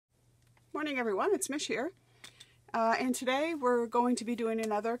Morning everyone, it's Mish here. And today we're going to be doing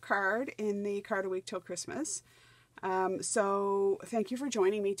another card in the Card a Week Till Christmas. So thank you for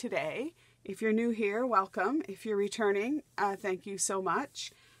joining me today. If you're new here, welcome. If you're returning, thank you so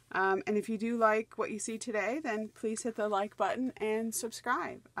much. And if you do like what you see today, then please hit the like button and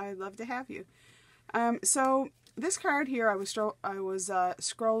subscribe. I'd love to have you. So this card here, I was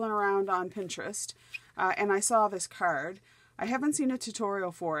scrolling around on Pinterest and I saw this card. I haven't seen a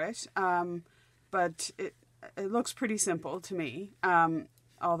tutorial for it, but it looks pretty simple to me,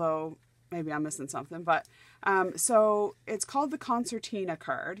 although maybe I'm missing something. But so it's called the Concertina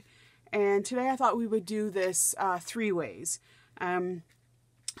card, and today I thought we would do this 3 ways.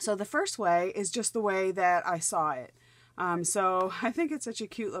 So the first way is just the way that I saw it. So I think it's such a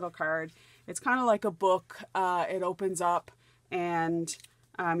cute little card. It's kind of like a book. It opens up and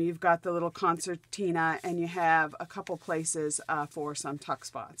you've got the little concertina, and you have a couple places for some tuck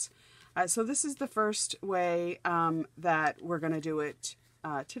spots. So this is the first way that we're going to do it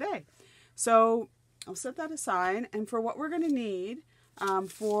today. So I'll set that aside, and for what we're going to need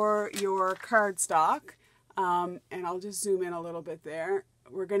for your cardstock, and I'll just zoom in a little bit there,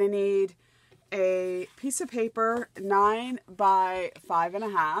 we're going to need a piece of paper 9 by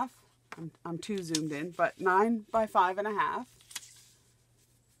 5.5. I'm too zoomed in, but 9 by 5.5.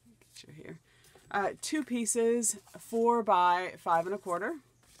 Here. 2 pieces 4 by 5 1/4.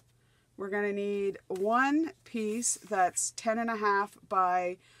 We're going to need 1 piece that's 10.5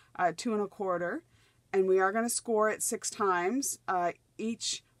 by 2 1/4, and we are going to score it 6 times.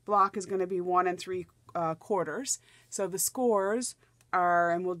 Each block is going to be 1 3/4. So the scores are,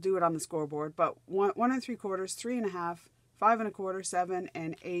 and we'll do it on the scoreboard, but 1 3/4, 3.5, 5 1/4, 7,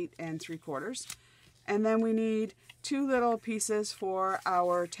 and 8 3/4. And then we need 2 little pieces for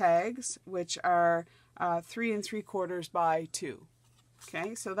our tags, which are 3 3/4 by 2.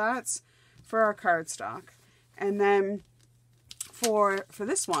 Okay, so that's for our cardstock. And then for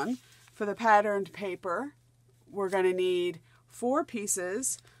this one, for the patterned paper, we're going to need 4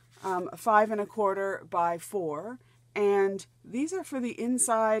 pieces, 5 1/4 by 4. And these are for the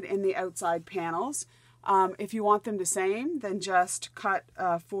inside and the outside panels. If you want them the same, then just cut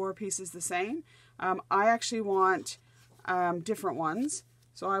 4 pieces the same. I actually want different ones.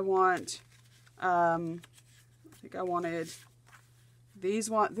 So I want, I think I wanted this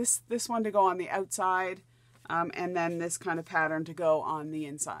one to go on the outside, and then this kind of pattern to go on the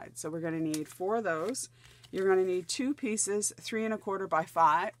inside. So we're going to need 4 of those. You're going to need 2 pieces, 3 1/4 by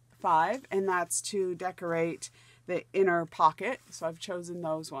 5, and that's to decorate the inner pocket. So I've chosen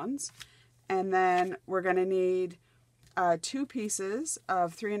those ones. And then we're going to need 2 pieces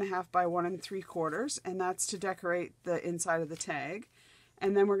of 3.5 by 1 3/4, and that's to decorate the inside of the tag.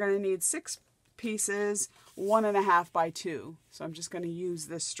 And then we're going to need 6 pieces 1.5 by 2. So I'm just going to use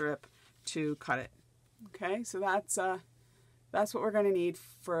this strip to cut it. Okay, so that's what we're going to need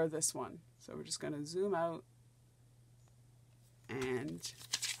for this one. So we're just going to zoom out and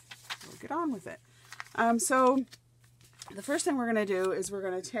we'll get on with it. So the first thing we're going to do is we're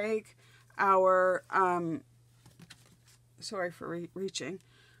going to take our sorry for reaching.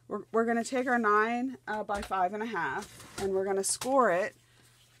 We're going to take our 9 by 5.5, and we're going to score it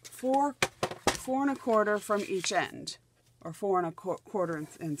 4 1/4 from each end, or 4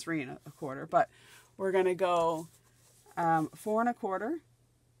 1/4 and 3 1/4. But we're going to go 4 1/4,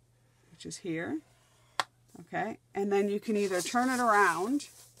 which is here. Okay, and then you can either turn it around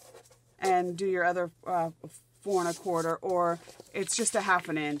and do your other 4 1/4, or it's just a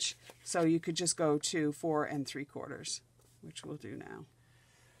 1/2 inch, so you could just go to 4 3/4. Which we'll do now.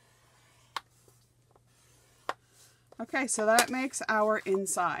 Okay, so that makes our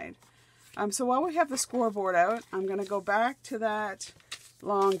inside. So while we have the scoreboard out, I'm going to go back to that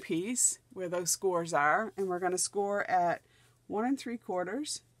long piece where those scores are, and we're going to score at 1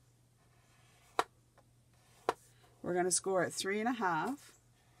 3/4. We're going to score at 3.5,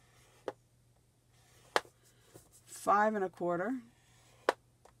 5 1/4,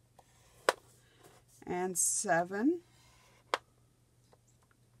 and 7.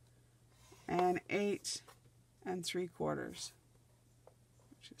 And 8 3/4,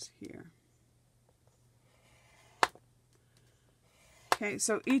 which is here. Okay,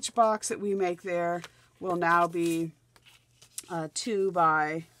 so each box that we make there will now be 2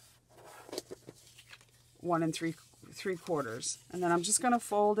 by 1 3/4. And then I'm just going to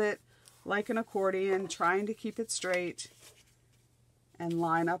fold it like an accordion, trying to keep it straight, and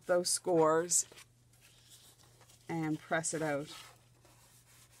line up those scores and press it out.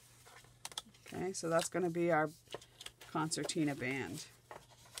 Okay, so that's going to be our concertina band.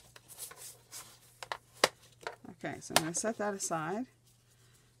 Okay, so I'm going to set that aside.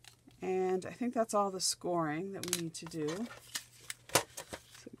 And I think that's all the scoring that we need to do.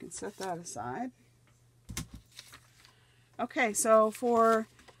 So we can set that aside. Okay, so for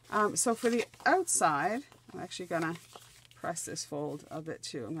the outside, I'm actually gonna press this fold a bit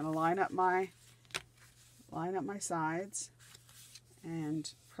too. I'm gonna line up my sides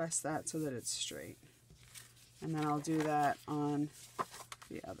and press that so that it's straight. And then I'll do that on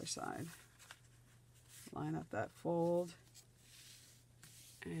the other side. Line up that fold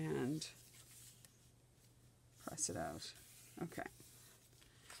and press it out. Okay.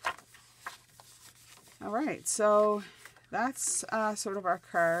 All right, so that's sort of our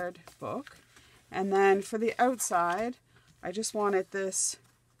card book. And then for the outside, I just wanted this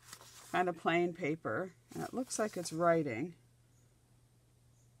kind of plain paper, and it looks like it's writing.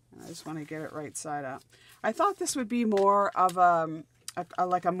 I just want to get it right side up. I thought this would be more of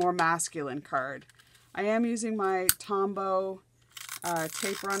like a more masculine card. I am using my Tombow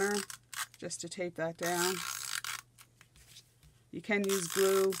tape runner just to tape that down. You can use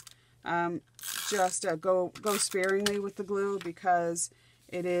glue. Just go sparingly with the glue because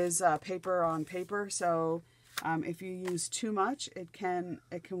it is paper on paper. So if you use too much, it can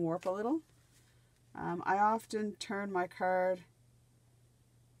warp a little. I often turn my card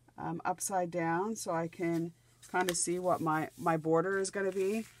upside down so I can kind of see what my border is going to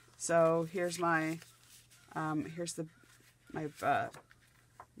be. So here's my my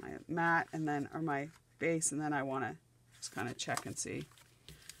mat, and then or my base, and then I want to just kind of check and see.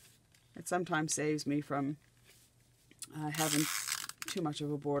 It sometimes saves me from having too much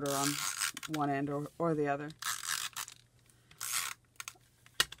of a border on one end or the other.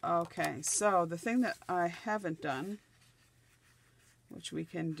 Okay, so the thing that I haven't done, which we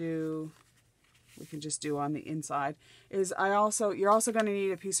can just do on the inside, is you're also going to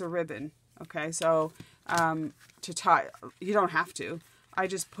need a piece of ribbon. Okay, so to tie, you don't have to. I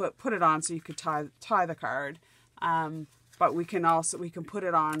just put it on so you could tie the card. But we can put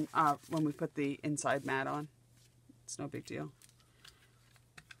it on when we put the inside mat on. It's no big deal.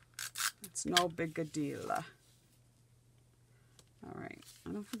 It's no big a deal. All right,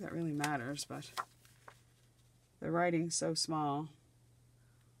 I don't think that really matters, but the writing's so small.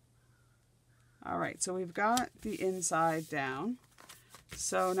 All right, so we've got the inside down.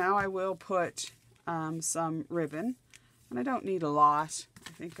 So now I will put some ribbon, and I don't need a lot.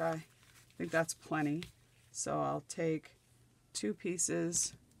 I think that's plenty. So I'll take 2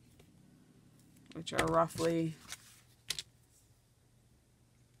 pieces, which are roughly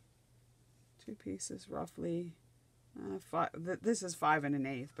 5. This is 5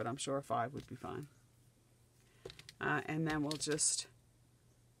 1/8, but I'm sure 5 would be fine. And then we'll just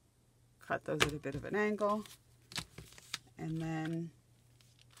cut those at a bit of an angle. And then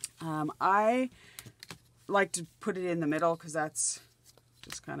I like to put it in the middle because that's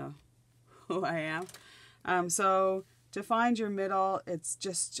just kind of who I am. So to find your middle, it's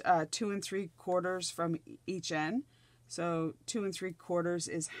just 2 3/4 from each end. So 2 3/4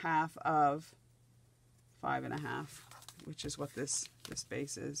 is half of 5 1/2, which is what this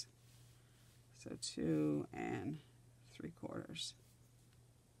base is. So 2 3/4.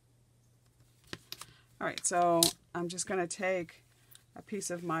 All right, so I'm just going to take a piece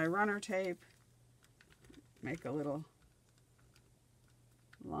of my runner tape, make a little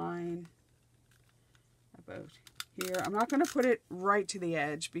line about here. I'm not going to put it right to the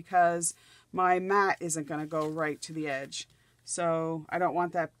edge because my mat isn't going to go right to the edge. So I don't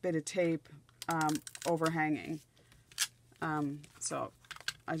want that bit of tape overhanging. So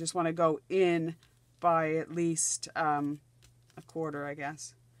I just want to go in by at least a 1/4, I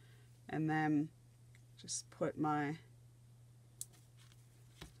guess. And then just put my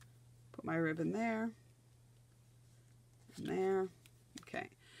ribbon there and there. Okay.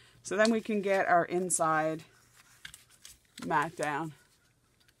 So then we can get our inside mat down.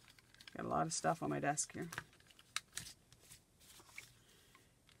 Got a lot of stuff on my desk here.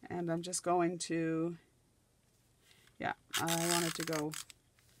 And I'm just going to, yeah, I want it to go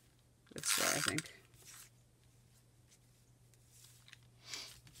this way, I think.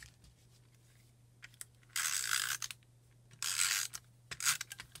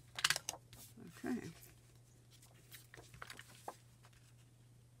 Okay.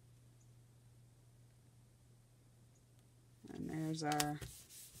 And there's our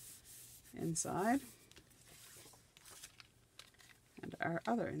inside. And our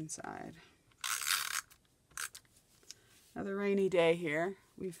other inside. Another rainy day here.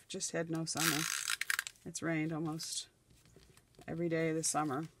 We've just had no summer. It's rained almost every day this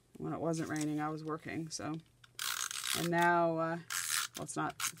summer. When it wasn't raining, I was working. So, and now, well,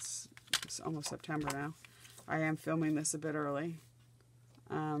 it's almost September now. I am filming this a bit early.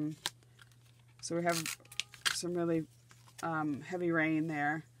 So we have some really heavy rain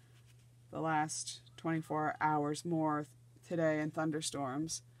there the last 24 hours more today, and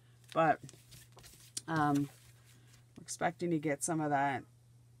thunderstorms. But we're expecting to get some of that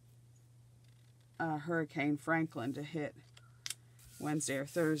Hurricane Franklin to hit Wednesday or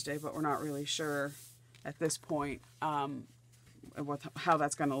Thursday, but we're not really sure at this point how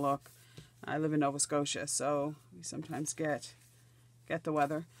that's going to look. I live in Nova Scotia, so we sometimes get the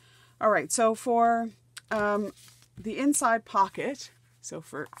weather. All right, so for the inside pocket, so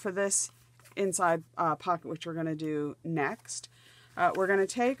for this inside pocket, which we're going to do next, we're going to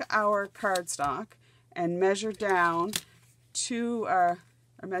take our cardstock and measure down or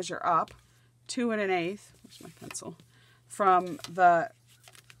measure up 2 1/8. Where's my pencil? From the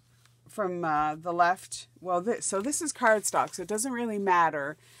left. Well, so this is cardstock, so it doesn't really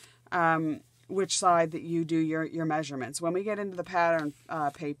matter which side that you do your measurements. When we get into the pattern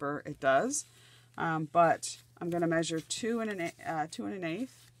paper, it does. But I'm going to measure 2 1/8.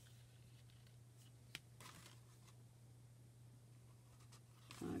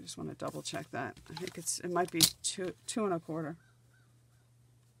 I just want to double check that. I think it might be 2 1/4.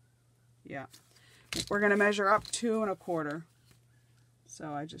 Yeah. We're going to measure up 2 1/4.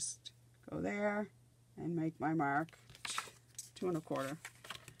 So I just go there and make my mark 2 1/4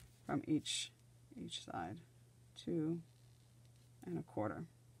 from each side. 2 1/4.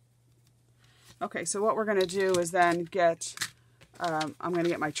 Okay, so what we're going to do is then get, I'm going to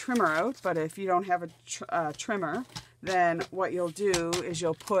get my trimmer out, but if you don't have a trimmer, then what you'll do is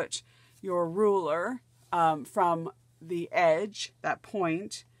you'll put your ruler from the edge, that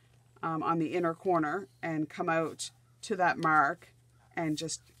point, on the inner corner, and come out to that mark and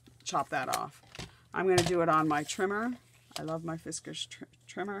just chop that off. I'm going to do it on my trimmer. I love my Fiskars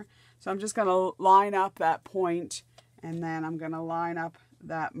trimmer. So I'm just going to line up that point, and then I'm going to line up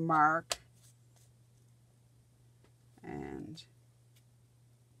that mark, and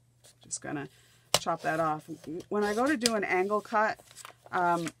just going to chop that off. When I go to do an angle cut,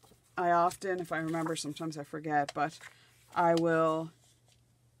 I often, if I remember, sometimes I forget, but I will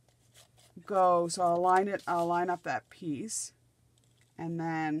go, so I'll line up that piece, and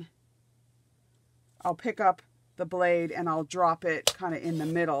then I'll pick up the blade and I'll drop it kind of in the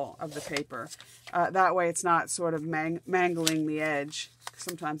middle of the paper. That way it's not sort of mangling the edge.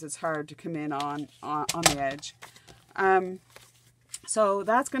 Sometimes it's hard to come in on the edge. So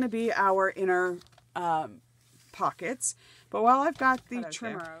that's going to be our inner pockets. But while I've got the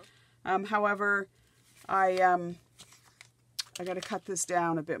trimmer out, however, I got to cut this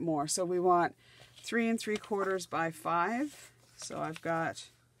down a bit more. So we want 3 3/4 by 5. So I've got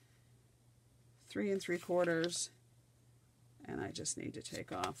 3 3/4, and I just need to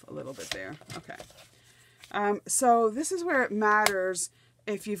take off a little bit there. Okay. So this is where it matters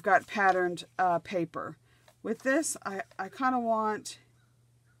if you've got patterned paper. With this, I kind of want,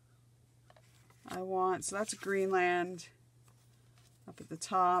 so that's Greenland up at the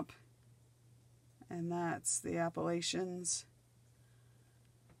top, and that's the Appalachians.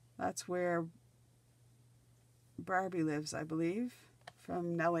 That's where Barbie lives, I believe,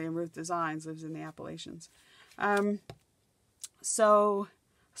 from Nellie and Ruth Designs, lives in the Appalachians. So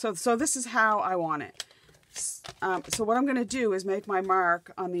this is how I want it. So what I'm going to do is make my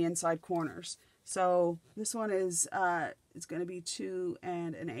mark on the inside corners. So this one is it's going to be 2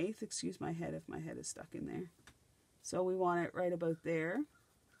 1/8. Excuse my head if my head is stuck in there. So we want it right about there,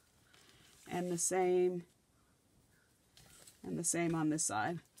 and the same on this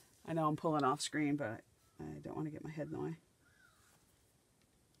side. I know I'm pulling off screen, but I don't want to get my head in the way.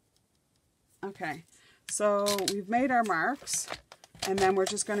 Okay, so we've made our marks, and then we're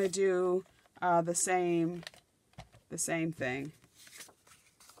just going to do the same thing.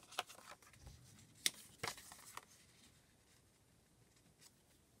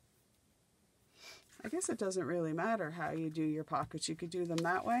 I guess it doesn't really matter how you do your pockets. You could do them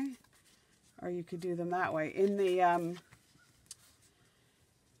that way, or you could do them that way. In the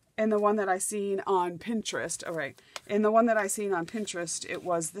one that I seen on Pinterest, all right, in the one that I seen on Pinterest, it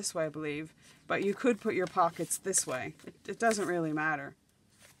was this way, I believe, but you could put your pockets this way. It doesn't really matter.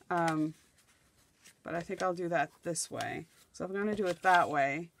 But I think I'll do that this way. So if I'm going to do it that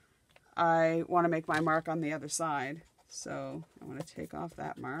way, I want to make my mark on the other side. So I want to take off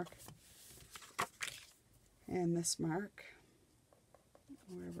that mark and this mark,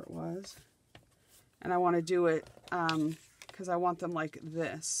 wherever it was. And I want to do it because I want them like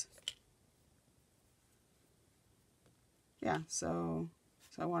this. Yeah, so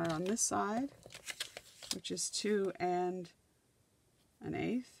I want it on this side, which is 2 1/8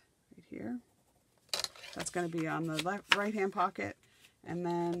 right here. That's going to be on the right-hand pocket, And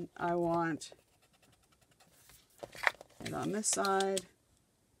then I want it on this side,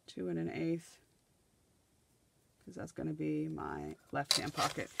 2 1/8, because that's going to be my left-hand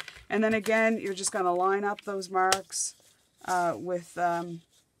pocket. And then again, you're just going to line up those marks with the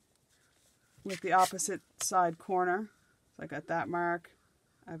opposite side corner. So I got that mark,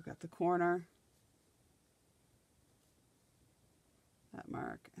 I've got the corner, that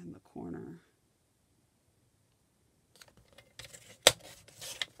mark, and the corner.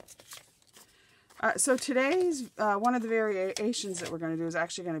 So today's, one of the variations that we're going to do is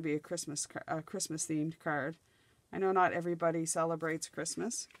actually going to be a Christmas themed card. I know not everybody celebrates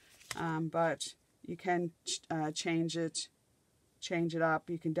Christmas, but you can change it up.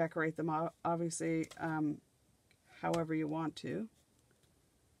 You can decorate them obviously however you want to.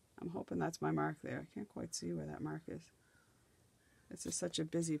 I'm hoping that's my mark there. I can't quite see where that mark is. This is such a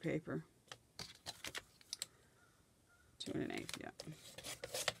busy paper. 2 1/8, yeah.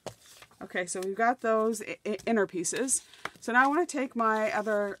 Okay, so we've got those inner pieces. So now I want to take my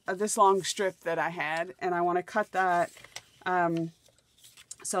this long strip that I had, and I want to cut that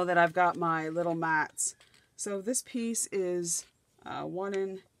so that I've got my little mats. So this piece is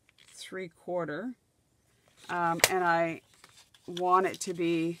 1 3/4, and I want it to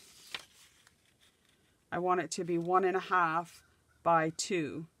be 1.5 by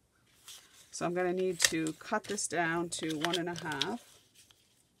 2. So I'm going to need to cut this down to 1.5.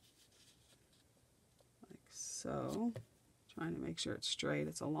 So, trying to make sure it's straight.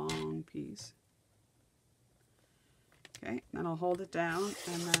 It's a long piece. Okay, then I'll hold it down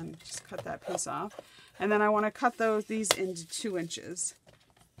and then just cut that piece off. And then I want to cut these into 2 inches.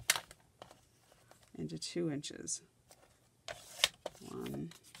 Into 2 inches.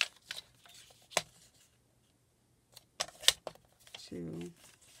 1, 2.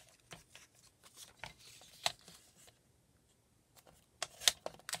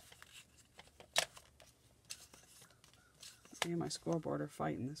 Me and my scoreboard are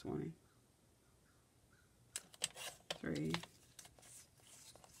fighting this morning. 3.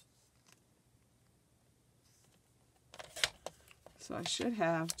 So I should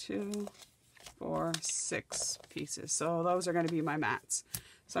have 2, 4, 6 pieces. So those are going to be my mats.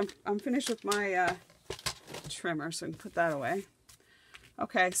 So I'm finished with my trimmer, so I can put that away.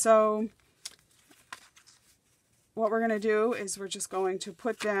 Okay, so what we're going to do is we're just going to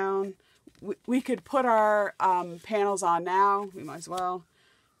put down. We could put our panels on now. We might as well.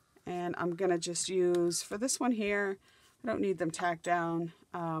 And I'm going to just use, for this one here, I don't need them tacked down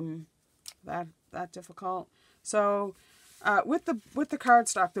that difficult. So with the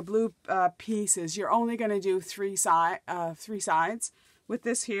cardstock, the blue pieces, you're only going to do 3 sides. With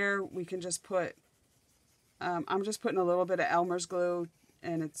this here, we can just put, I'm just putting a little bit of Elmer's glue,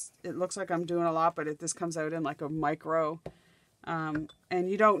 and it looks like I'm doing a lot, but this comes out in like a micro. And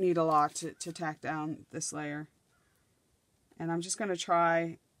you don't need a lot to tack down this layer. And I'm just going to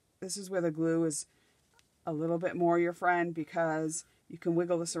try, this is where the glue is a little bit more your friend, because you can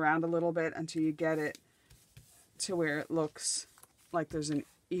wiggle this around a little bit until you get it to where it looks like there's an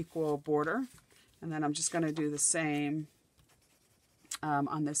equal border. And then I'm just going to do the same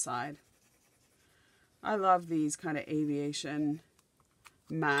on this side. I love these kind of aviation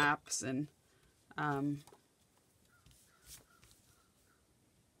maps and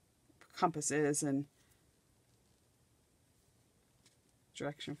compasses and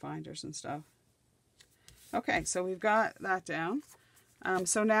direction finders and stuff. Okay, so we've got that down.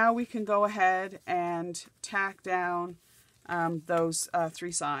 So now we can go ahead and tack down those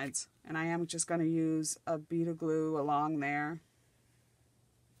 3 sides. And I am just going to use a bead of glue along there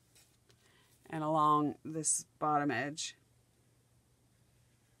and along this bottom edge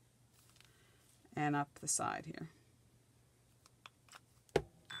and up the side here.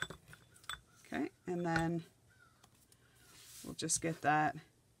 Okay, and then we'll just get that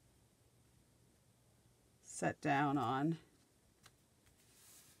set down on.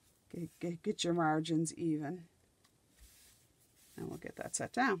 Get your margins even. And we'll get that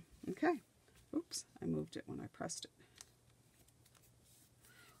set down. Okay. Oops, I moved it when I pressed it.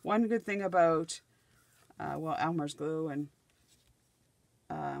 One good thing about, well, Elmer's glue and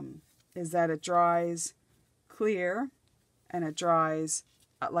is that it dries clear and it dries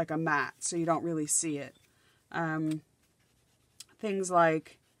like a matte, so you don't really see it. Things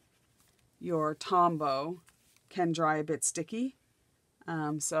like your Tombow can dry a bit sticky.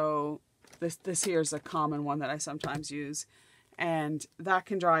 So this here is a common one that I sometimes use, and that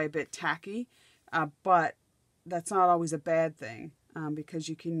can dry a bit tacky, but that's not always a bad thing, because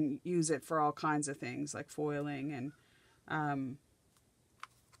you can use it for all kinds of things like foiling and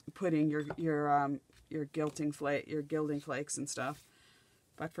putting your gilding flakes and stuff.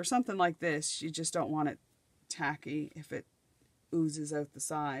 But for something like this, you just don't want it tacky if it oozes out the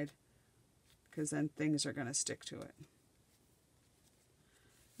side, because then things are going to stick to it.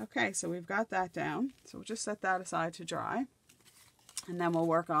 Okay, so we've got that down. So we'll just set that aside to dry. And then we'll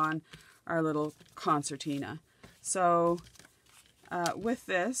work on our little concertina. So with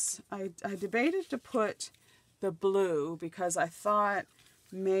this, I debated to put the blue because I thought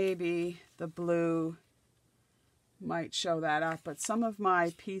maybe the blue might show that up. But some of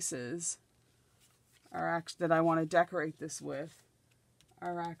my pieces are actually, that I want to decorate this with,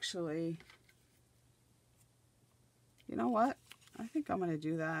 are actually, you know what? I think I'm going to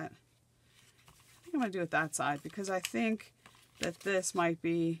do that. I think I'm going to do it that side because I think that this might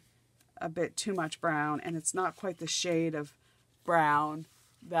be a bit too much brown, and it's not quite the shade of brown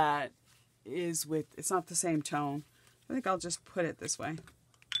that is with, it's not the same tone. I think I'll just put it this way.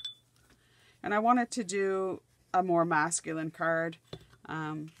 And I wanted to do a more masculine card,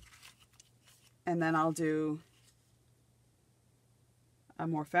 and then I'll do a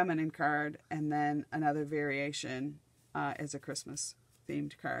more feminine card, and then another variation as a Christmas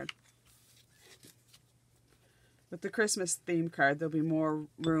themed card. With the Christmas themed card, there'll be more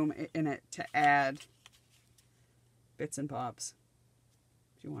room in it to add bits and bobs.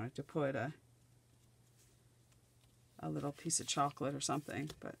 If you wanted to put a little piece of chocolate or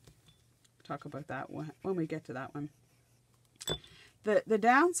something, but we'll talk about that when we get to that one. The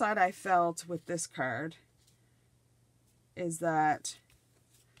downside I felt with this card is that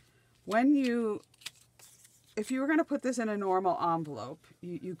if you were going to put this in a normal envelope,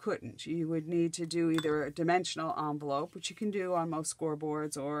 you couldn't. You would need to do either a dimensional envelope, which you can do on most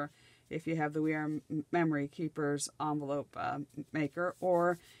scoreboards, or if you have the We Are Memory Keepers envelope maker,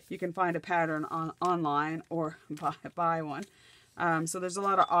 or you can find a pattern online or buy one. So there's a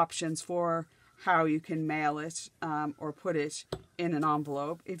lot of options for how you can mail it or put it in an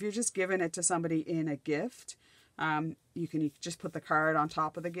envelope. If you're just giving it to somebody in a gift, you can just put the card on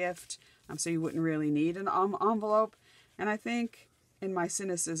top of the gift, so you wouldn't really need an envelope. And I think, in my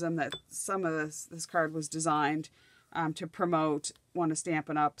cynicism, that some of this card was designed to promote one of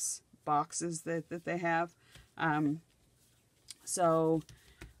Stampin' Up's boxes that they have.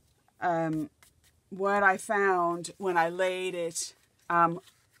 What I found when I laid it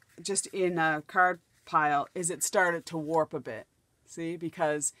just in a card pile is it started to warp a bit. See,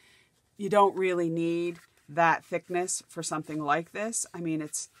 because you don't really need that thickness for something like this. I mean,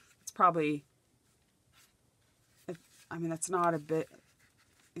 it's probably, I mean, that's not a bit,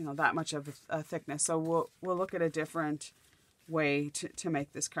 you know, that much of a thickness. So we'll look at a different way to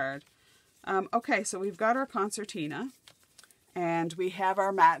make this card. Okay, so we've got our concertina and we have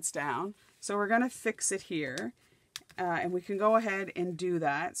our mats down. So we're going to fix it here, and we can go ahead and do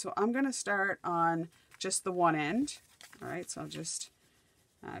that. So I'm going to start on just the one end. All right, so I'll just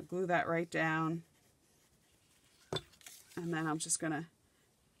glue that right down. And then I'm just going to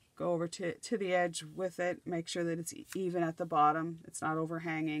go over to the edge with it, make sure that it's even at the bottom. It's not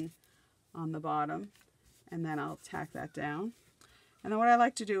overhanging on the bottom. And then I'll tack that down. And then what I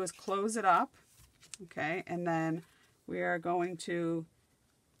like to do is close it up. Okay, and then we are going to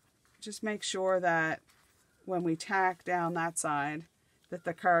just make sure that when we tack down that side, that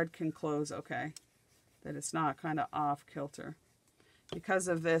the card can close okay. That it's not kind of off kilter. Because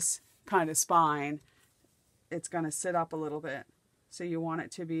of this kind of spine, it's going to sit up a little bit. So you want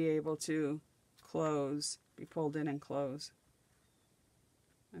it to be able to close, be pulled in and close.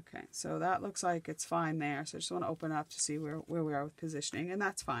 Okay, so that looks like it's fine there. So I just want to open up to see where we are with positioning, and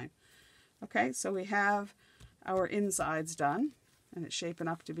that's fine. Okay, so we have our insides done, and it's shaping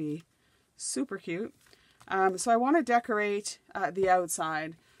up to be super cute. So I want to decorate the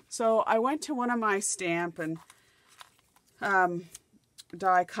outside. So I went to one of my stamp and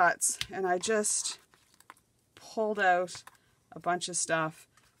die cuts, and I just pulled out a bunch of stuff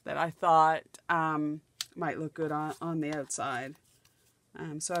that I thought might look good on the outside.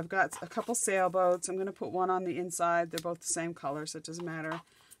 So I've got a couple sailboats. I'm going to put one on the inside. They're both the same color, so it doesn't matter. I'm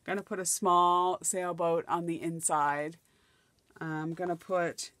going to put a small sailboat on the inside. I'm going to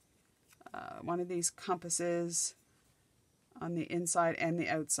put one of these compasses on the inside and the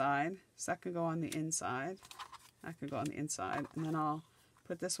outside. So that can go on the inside. That can go on the inside. And then I'll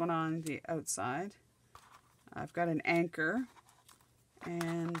put this one on the outside. I've got an anchor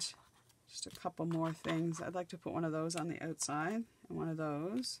and just a couple more things. I'd like to put one of those on the outside and one of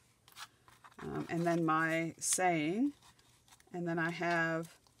those. And then my saying. And then I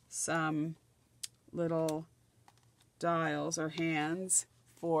have some little dials or hands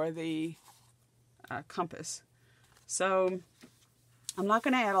for the compass. So I'm not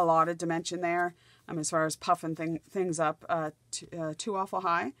going to add a lot of dimension there. as far as puffing things up too awful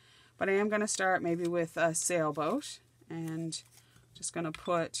high. But I am going to start maybe with a sailboat, and just going to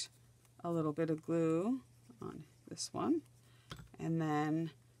put a little bit of glue on this one, and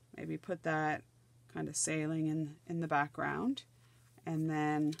then maybe put that kind of sailing in the background. And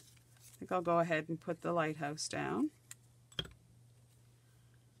then I think I'll go ahead and put the lighthouse down.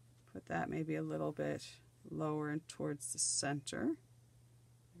 Put that maybe a little bit lower and towards the center.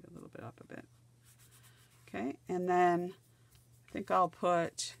 Maybe a little bit up a bit. Okay, and then I think I'll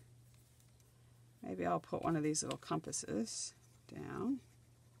put, maybe I'll put one of these little compasses down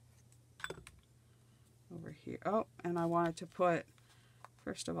over here. Oh, and I wanted to put,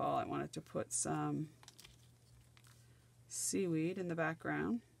 first of all, I wanted to put some seaweed in the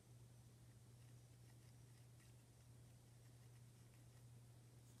background.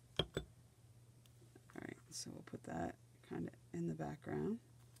 Alright, so we'll put that kind of in the background.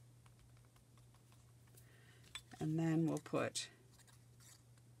 And then we'll put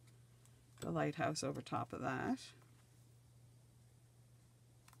the lighthouse over top of that.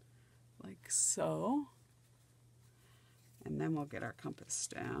 Like so. And then we'll get our compass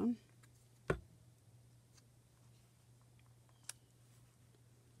down.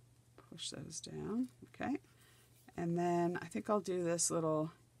 Push those down, okay. And then I think I'll do this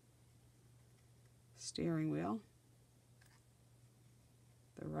little steering wheel.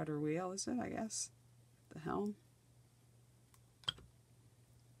 The rudder wheel, is it, I guess? The helm.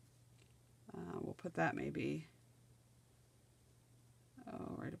 We'll put that maybe,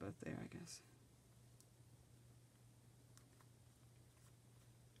 oh, right about there, I guess.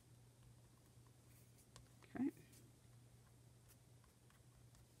 Okay.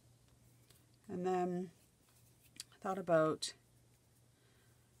 And then I thought about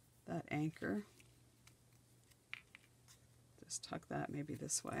that anchor. Just tuck that maybe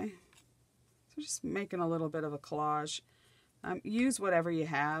this way. So just making a little bit of a collage. Use whatever you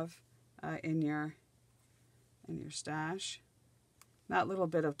have in your stash. That little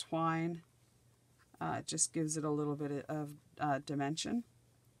bit of twine just gives it a little bit of dimension.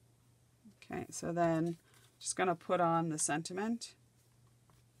 Okay, so then just going to put on the sentiment.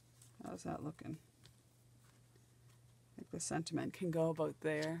 How's that looking? I think the sentiment can go about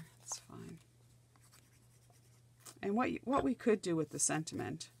there. It's fine. And what we could do with the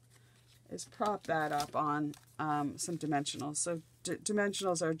sentiment is prop that up on some dimensionals. So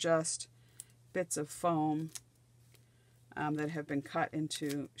dimensionals are just bits of foam that have been cut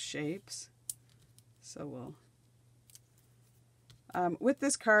into shapes. So we'll, with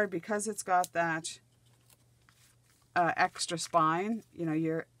this card, because it's got that extra spine, you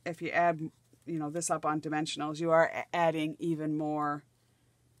know, if you add, you know, this up on dimensionals, you are adding even more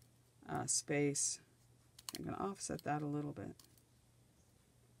space. I'm going to offset that a little bit.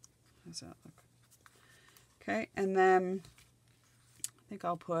 How's that look? Okay, and then I think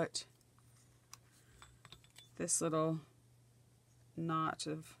I'll put this little knot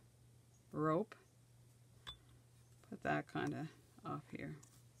of rope. Put that kind of off here.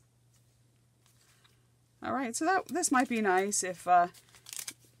 All right, so this might be nice if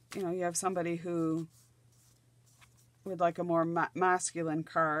you know, you have somebody who would like a more masculine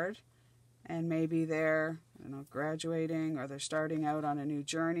card, and maybe they're, I don't know, graduating, or they're starting out on a new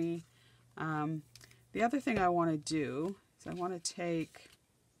journey. The other thing I want to do is I want to take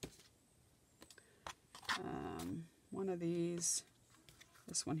one of these,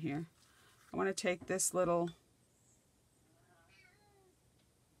 this one here. I want to take this little,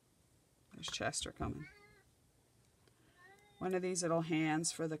 there's Chester coming. One of these little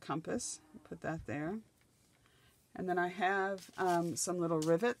hands for the compass. Put that there. And then I have some little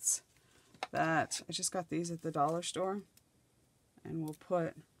rivets that I just got these at the dollar store, and we'll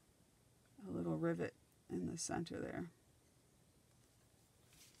put a little rivet in the center there.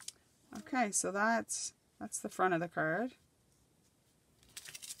 Okay, so that's the front of the card.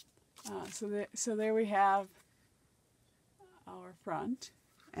 So there we have our front,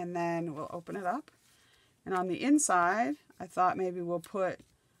 and then we'll open it up. And on the inside, I thought maybe we'll put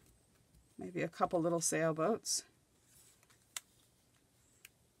maybe a couple little sailboats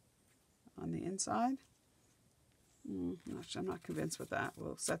on the inside. I'm not convinced with that.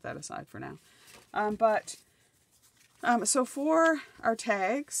 We'll set that aside for now. So for our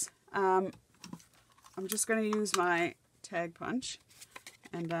tags, I'm just going to use my tag punch,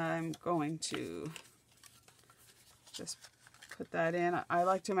 and I'm going to just put that in. I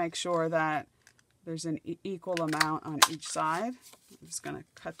like to make sure that there's an equal amount on each side. I'm just going to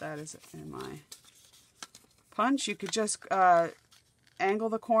cut that in my punch. You could just angle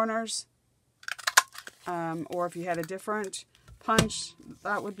the corners, or if you had a different punch,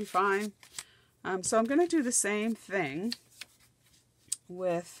 that would be fine. So I'm going to do the same thing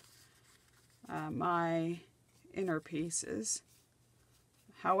with my inner pieces.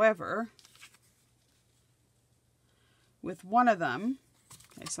 However, with one of them,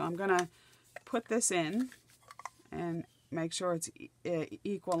 okay, so I'm going to put this in and make sure it's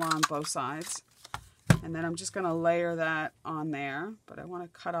equal on both sides. And then I'm just going to layer that on there, but I want to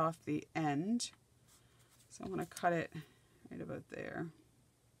cut off the end. So I want to cut it right about there.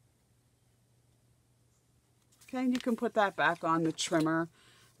 Okay, and you can put that back on the trimmer,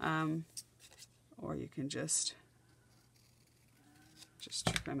 or you can just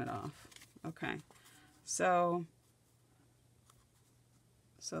trim it off. Okay, so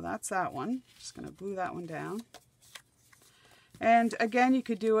that's that one. Just going to glue that one down. And again, you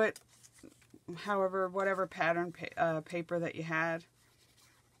could do it however, whatever pattern paper that you had.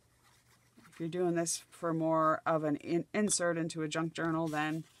 If you're doing this for more of an insert into a junk journal,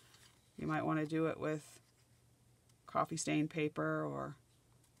 then you might want to do it with coffee stain paper or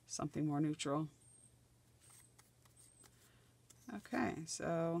something more neutral. Okay,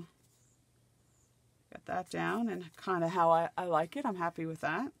 so got that down and kind of how I like it. I'm happy with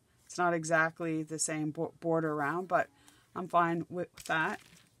that. It's not exactly the same border around, but I'm fine with that.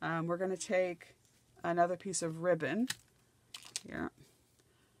 We're going to take another piece of ribbon here,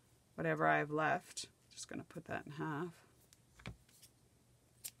 whatever I have left. Just going to put that in half.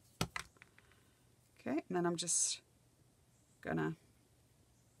 Okay, and then I'm just going to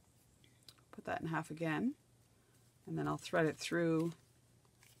put that in half again, and then I'll thread it through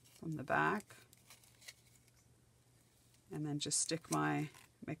from the back, and then just stick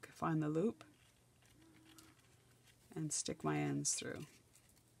find the loop and stick my ends through.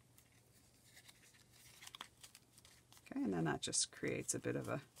 Okay, and then that just creates a bit of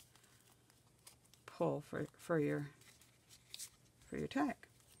a pull for your tag.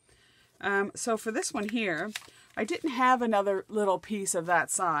 So for this one here, I didn't have another little piece of that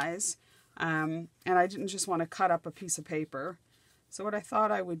size, and I didn't just want to cut up a piece of paper. So what I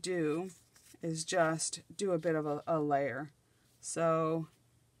thought I would do is just do a bit of a layer. So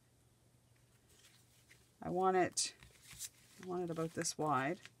I want it about this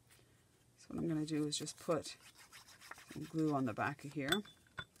wide. So what I'm going to do is just put some glue on the back of here,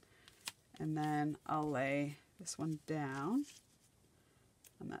 and then I'll lay this one down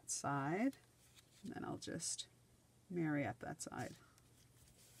on that side, and then I'll just marry up that side.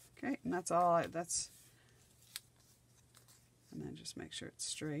 Okay, and that's all. And then just make sure it's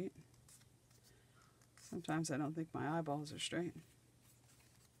straight. Sometimes I don't think my eyeballs are straight.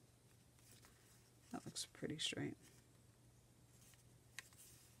 That looks pretty straight.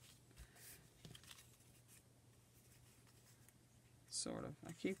 Sort of.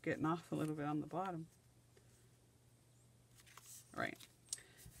 I keep getting off a little bit on the bottom. Right.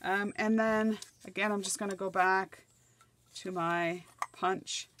 And then, again, I'm just going to go back to my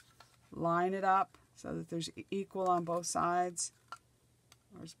punch, line it up so that there's equal on both sides,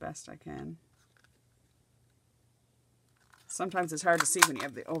 or as best I can. Sometimes it's hard to see when you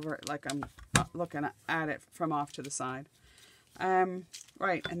have the like I'm looking at it from off to the side.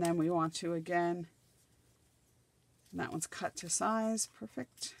 Right, and then we want to, again, and that one's cut to size,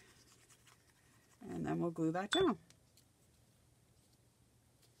 perfect. And then we'll glue that down.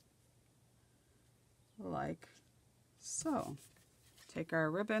 Like so. Take our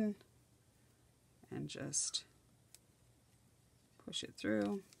ribbon and just push it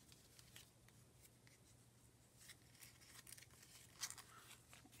through.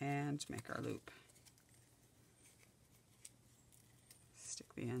 And make our loop.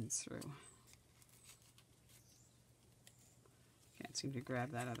 Stick the ends through. Can't seem to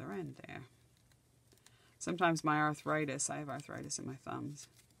grab that other end there. Sometimes my arthritis, I have arthritis in my thumbs.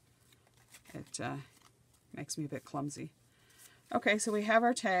 It makes me a bit clumsy. Okay, so we have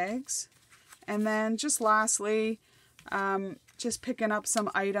our tags. And then just lastly, just picking up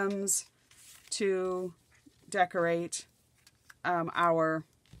some items to decorate our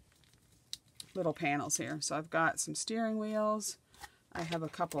little panels here. So I've got some steering wheels. I have a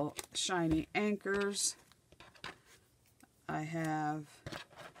couple shiny anchors. I have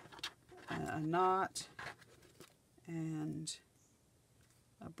a knot and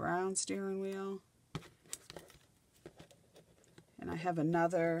a brown steering wheel. And I have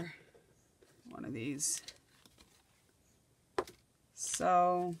another one of these.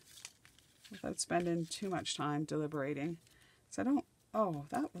 So, without spending too much time deliberating, so I don't, oh,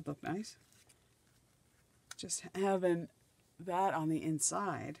 that would look nice. Just having that on the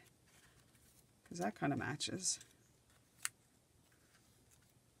inside, because that kind of matches.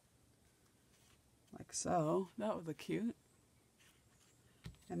 Like so, that would look cute.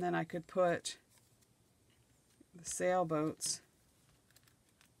 And then I could put the sailboats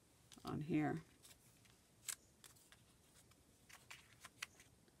on here.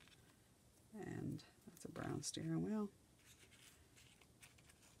 And that's a brown steering wheel.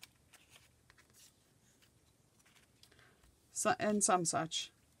 So, and some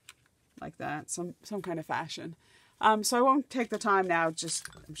such like that, some kind of fashion. So I won't take the time now, just,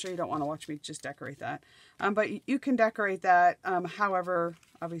 I'm sure you don't want to watch me just decorate that. But you can decorate that however,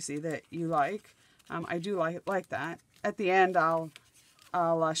 obviously, that you like. I do like that. At the end, I'll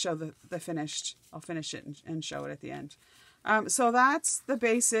show the finished, I'll finish it and show it at the end. So that's the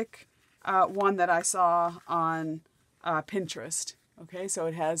basic one that I saw on Pinterest. Okay, so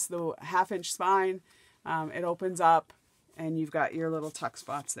it has the 1/2-inch spine, it opens up, and you've got your little tuck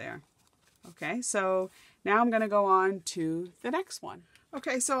spots there. Okay, so now I'm going to go on to the next one.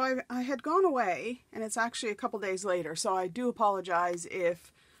 Okay, so I had gone away, and it's actually a couple days later, so I do apologize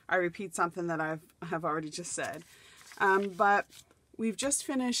if I repeat something that I've already just said. But we've just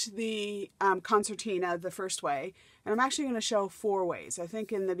finished the Concertina the first way, and I'm actually going to show 4 ways. I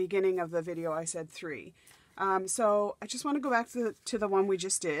think in the beginning of the video I said 3. So I just want to go back to the one we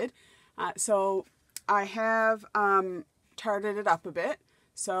just did. So I have tarted it up a bit,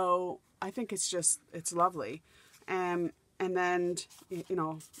 so I think it's lovely. And then, you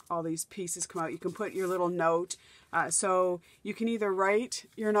know, all these pieces come out. You can put your little note. So you can either write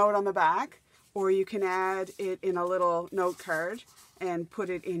your note on the back, or you can add it in a little note card and put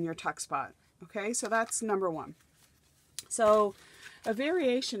it in your tuck spot. Okay, so that's number 1. So a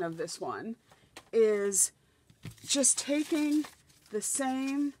variation of this one is just taking the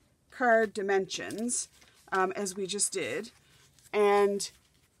same card dimensions as we just did, and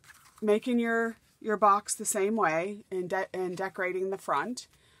making your box the same way, and decorating the front.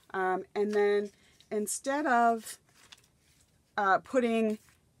 And then instead of putting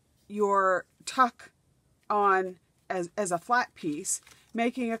your tuck on as a flat piece,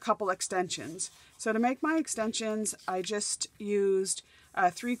 making a couple extensions. So to make my extensions, I just used a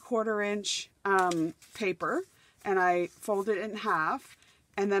 3/4 inch paper, and I folded it in half,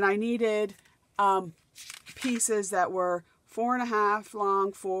 and then I needed pieces that were 4.5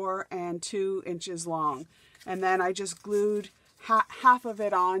 long, 4 and 2 inches long. And then I just glued half of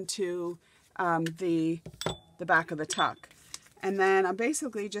it onto the back of the tuck. And then I'm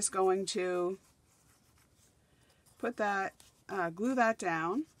basically just going to put that, glue that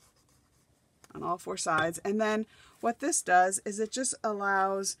down on all 4 sides. And then what this does is it just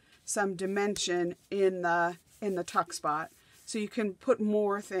allows some dimension in the tuck spot. So you can put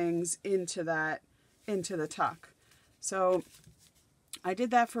more things into the tuck. So I did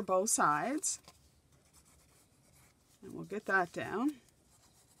that for both sides, and we'll get that down.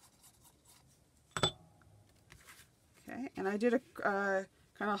 Okay, and I did a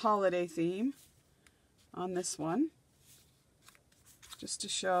kind of holiday theme on this one, just to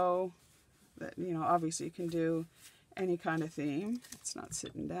show that, you know, obviously you can do any kind of theme. It's not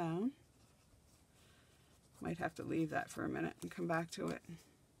sitting down. Might have to leave that for a minute and come back to it.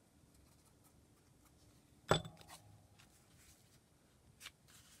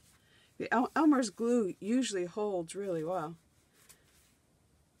 The Elmer's glue usually holds really well,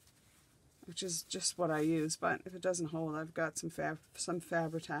 which is just what I use, but if it doesn't hold, I've got some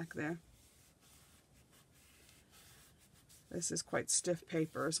Fabri-Tac there. This is quite stiff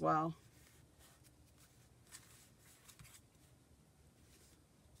paper as well.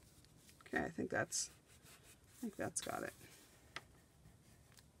 Okay, I think that's got it.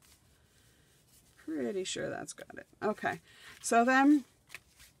 Pretty sure that's got it. Okay, so then,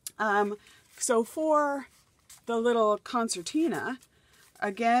 so for the little concertina,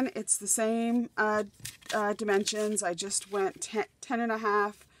 again, it's the same dimensions. I just went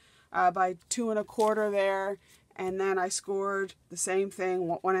 10.5 by 2 1/4 there, and then I scored the same thing,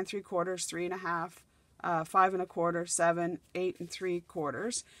 1 3/4, 3.5, 5 1/4, 7, 8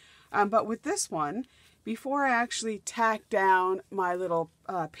 3/4. But with this one, before I actually tacked down my little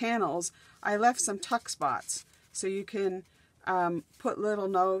panels, I left some tuck spots. So you can put little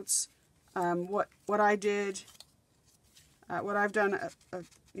notes. What I did, what I've done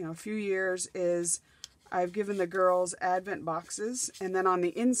a few years is I've given the girls Advent boxes, and then on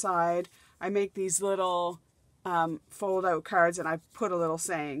the inside I make these little fold out cards, and I put a little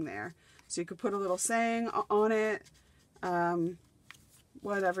saying there. So you could put a little saying on it,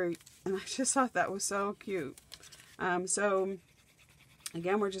 whatever, and I just thought that was so cute. So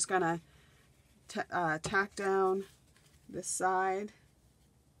again, we're just gonna tack down this side,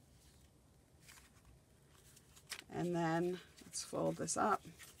 and then let's fold this up,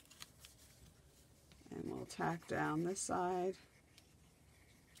 and we'll tack down this side.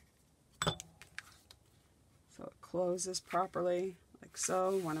 So close this properly, like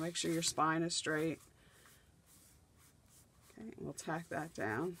so. You want to make sure your spine is straight. Okay, we'll tack that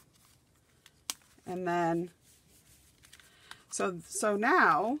down. And then, so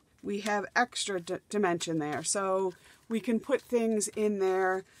now we have extra dimension there. So we can put things in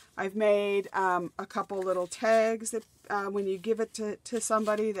there. I've made a couple little tags that when you give it to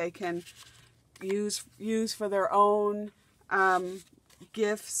somebody, they can use for their own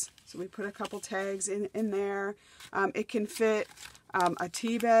gifts. So we put a couple tags in there. It can fit a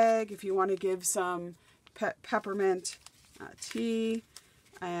tea bag if you want to give some peppermint tea.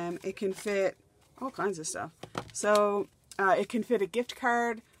 It can fit all kinds of stuff. So it can fit a gift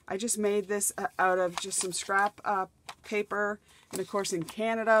card. I just made this out of just some scrap paper. And of course in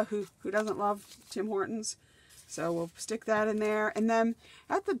Canada, who doesn't love Tim Hortons? So we'll stick that in there. And then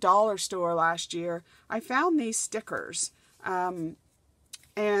at the dollar store last year, I found these stickers. And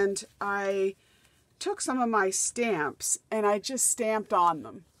I took some of my stamps and I just stamped on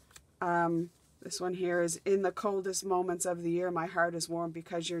them. This one here is, in the coldest moments of the year, my heart is warm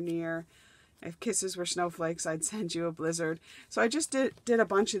because you're near. If kisses were snowflakes, I'd send you a blizzard. So I just did a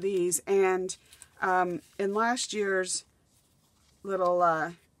bunch of these. And in last year's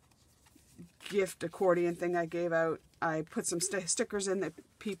little gift accordion thing I gave out, I put some stickers in that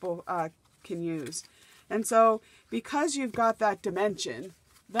people can use. And so because you've got that dimension,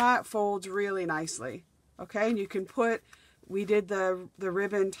 that folds really nicely. Okay, and you can put, we did the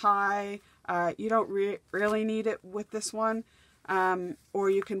ribbon tie. You don't really need it with this one. Or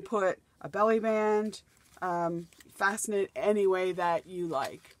you can put a belly band, fasten it any way that you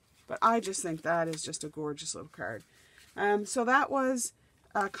like. But I just think that is just a gorgeous little card. So that was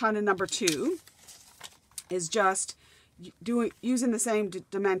kind of number 2, is just using the same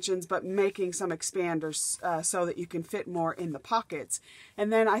dimensions but making some expanders so that you can fit more in the pockets.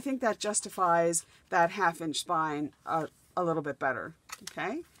 And then I think that justifies that 1/2 inch spine a little bit better.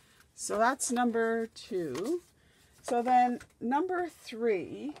 Okay, so that's number 2. So then number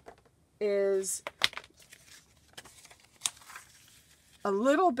 3 is a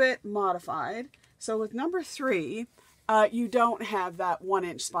little bit modified. So with number 3, you don't have that 1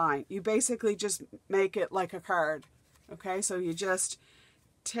 inch spine. You basically just make it like a card. Okay, so you just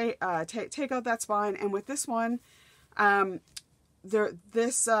take out that spine. And with this one,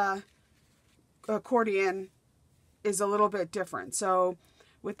 this accordion is a little bit different. So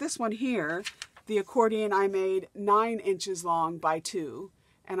with this one here, the accordion I made 9 inches long by 2,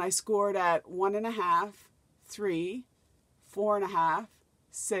 and I scored at 1.5, 3, 4.5,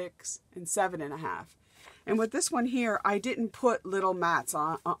 6, and 7.5. And with this one here, I didn't put little mats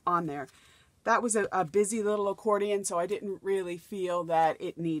on there. That was a busy little accordion, so I didn't really feel that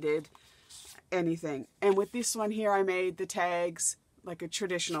it needed anything. And with this one here, I made the tags like a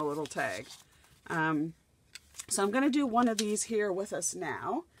traditional little tag. So I'm going to do one of these here with us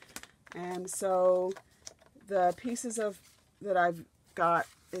now. And so the pieces that I've got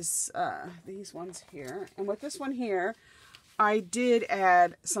is these ones here. And with this one here, I did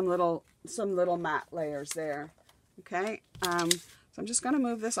add some little mat layers there. Okay. So I'm just going to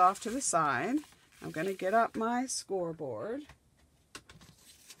move this off to the side. I'm going to get up my scoreboard.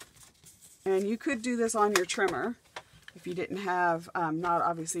 And you could do this on your trimmer if you didn't have, not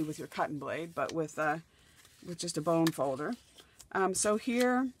obviously with your cutting blade, but with just a bone folder. So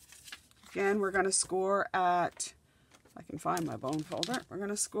here, again, we're going to score at, if I can find my bone folder, we're going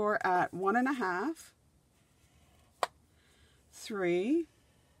to score at 1.5, 3,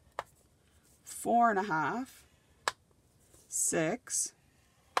 4.5, 6,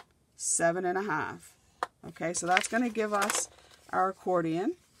 7.5. Okay, so that's going to give us our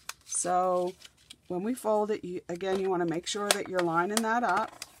accordion. So when we fold it, again, you want to make sure that you're lining that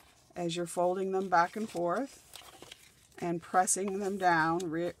up as you're folding them back and forth and pressing them down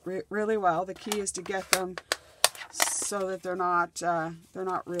really well. The key is to get them so that they're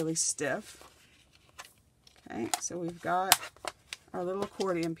not really stiff. Okay, so we've got our little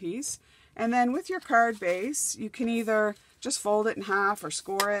accordion piece. And then with your card base, you can either just fold it in half or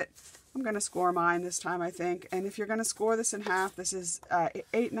score it. I'm going to score mine this time, I think. And if you're going to score this in half, this is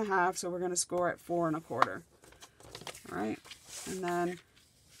 8.5, so we're going to score at 4.25. All right, and then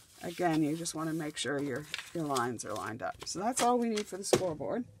again, you just want to make sure your lines are lined up. So that's all we need for the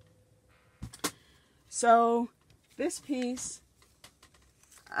scoreboard. So this piece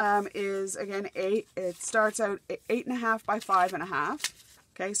is, again, 8. It starts out 8.5 by 5.5.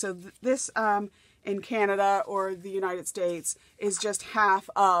 Okay, so this in Canada or the United States is just half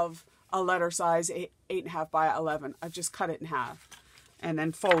of a letter size 8.5 by 11. I've just cut it in half and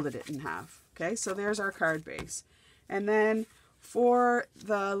then folded it in half. Okay, so there's our card base. And then for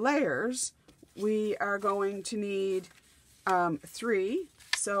the layers, we are going to need 3.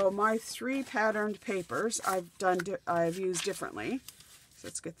 So my 3 patterned papers I've used differently. So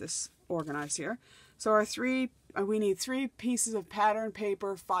let's get this organized here. So our we need 3 pieces of patterned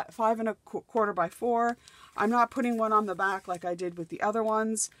paper, 5 1/4 by 4. I'm not putting one on the back like I did with the other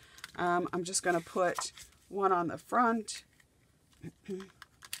ones. I'm just going to put one on the front. If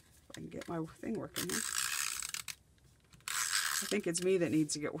I can get my thing working here. I think it's me that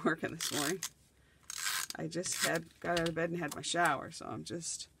needs to get working this morning. I just got out of bed and had my shower, so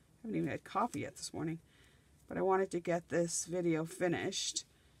haven't even had coffee yet this morning. But I wanted to get this video finished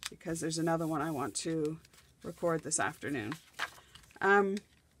because there's another one I want to record this afternoon.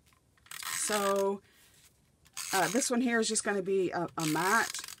 This one here is just going to be a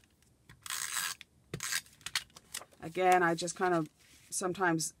mat. Again, I just kind of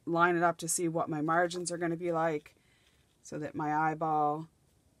sometimes line it up to see what my margins are going to be like so that my eyeball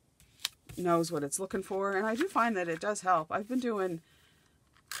knows what it's looking for. And I do find that it does help. I've been doing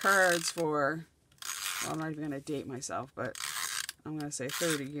cards for, well, I'm not even going to date myself, but I'm going to say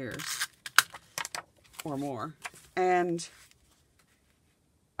 30 years or more. And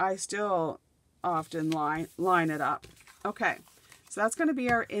I still often line it up. Okay, so that's going to be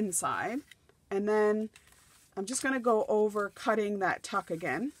our inside. And then I'm just going to go over cutting that tuck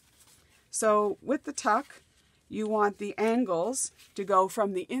again. So with the tuck, you want the angles to go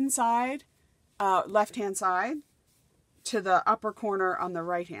from the inside, left-hand side, to the upper corner on the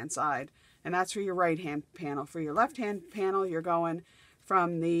right-hand side. And that's for your right-hand panel. For your left-hand panel, you're going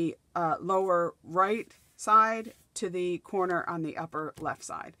from the lower right side to the corner on the upper left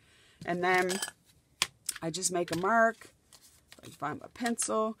side. And then I just make a mark. I find my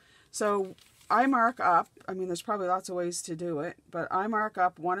pencil. So I mark up, I mean, there's probably lots of ways to do it, but I mark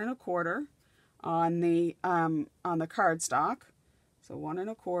up 1 1/4 on the cardstock. So 1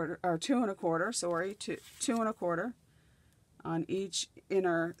 1/4, or 2 1/4, sorry, 2 1/4 on each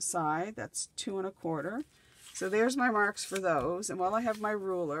inner side. That's 2 1/4. So there's my marks for those. And while I have my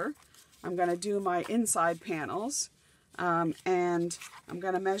ruler, I'm going to do my inside panels. And I'm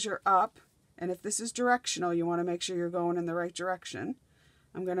going to measure up. And if this is directional, you want to make sure you're going in the right direction.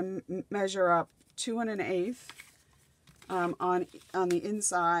 I'm going to measure up 2 1/8 on the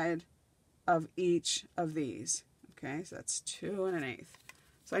inside of each of these. Okay, so that's 2 1/8.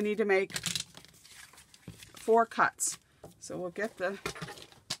 So I need to make 4 cuts. So we'll get the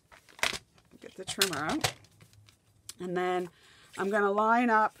trimmer out, and then I'm going to line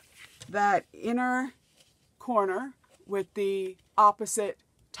up that inner corner with the opposite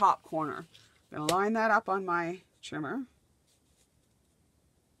top corner. I'm going to line that up on my trimmer.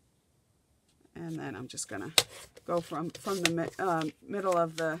 And then I'm just going to go from the middle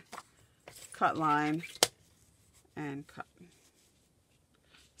of the cut line and cut.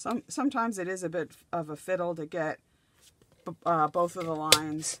 Sometimes it is a bit of a fiddle to get both of the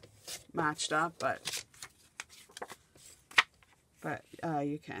lines matched up, but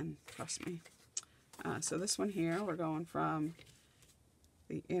you can, trust me. So this one here, we're going from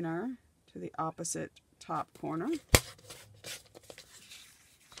the inner to the opposite top corner.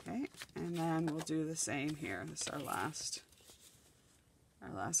 Okay, and then we'll do the same here. This is our last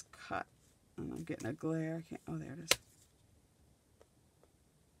cut. And I'm getting a glare. Oh, there it is.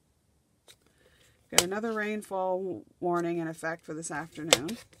 Got another rainfall warning in effect for this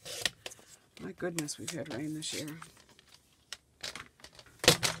afternoon. My goodness, we've had rain this year.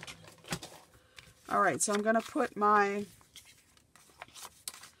 All right, so I'm going to put my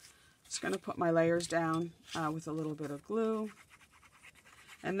layers down with a little bit of glue.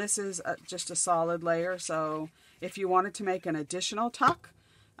 And this is just a solid layer, so if you wanted to make an additional tuck,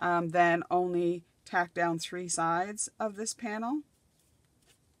 then only tack down 3 sides of this panel.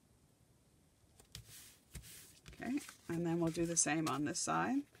 Okay, and then we'll do the same on this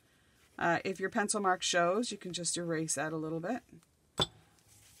side. If your pencil mark shows, you can just erase that a little bit.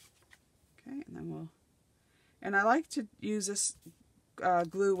 Okay, and then and I like to use this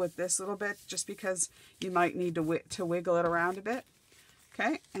glue with this little bit just because you might need to wiggle it around a bit.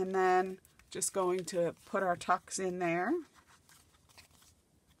 Okay, and then just going to put our tucks in there.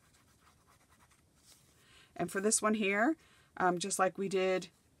 And for this one here, just like we did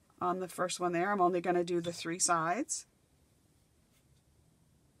on the first one there, I'm only going to do the 3 sides.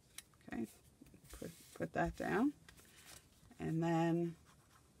 Okay, put that down. And then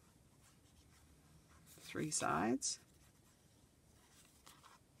 3 sides.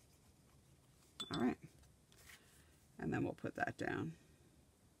 All right. And then we'll put that down.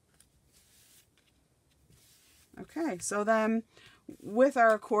 Okay, so then with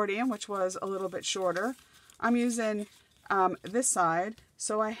our accordion, which was a little bit shorter, I'm using this side.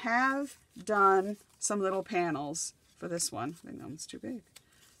 So I have done some little panels for this one. I think that one's too big.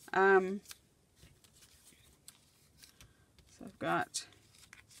 So I've got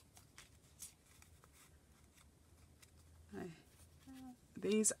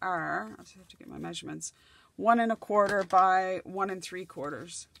these are, I just have to get my measurements, 1 1/4 by 1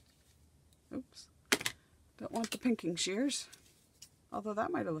 3/4. Oops, don't want the pinking shears. Although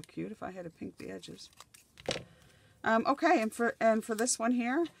that might have looked cute if I had to pink the edges. Okay, and for this one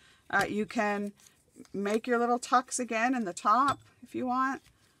here, you can make your little tucks again in the top if you want.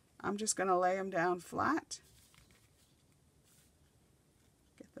 I'm just going to lay them down flat.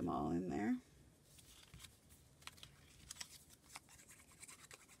 Get them all in there.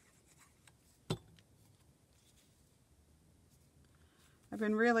 I've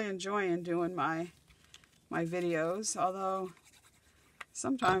been really enjoying doing my videos, although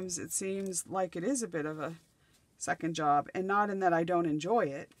sometimes it seems like it is a bit of a second job, and not in that I don't enjoy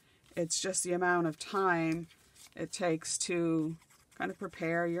it. It's just the amount of time it takes to kind of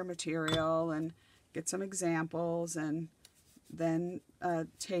prepare your material and get some examples and then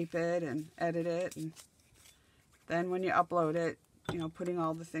tape it and edit it, and then when you upload it, you know, putting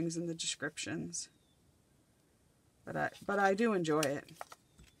all the things in the descriptions. But I do enjoy it.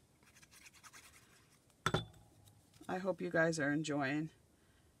 I hope you guys are enjoying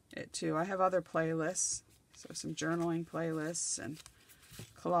it too. I have other playlists, so some journaling playlists and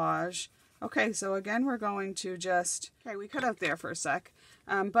collage. Okay, so again we're going to just, okay, we cut out there for a sec,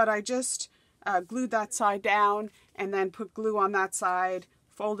 but I just glued that side down and then put glue on that side,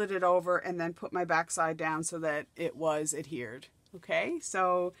 folded it over, and then put my back side down so that it was adhered. Okay,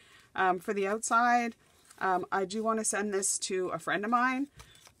 so for the outside, I do want to send this to a friend of mine,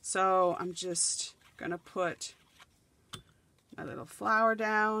 so I'm just going to put my little flower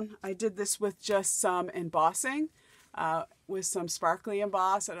down. I did this with just some embossing, with some sparkly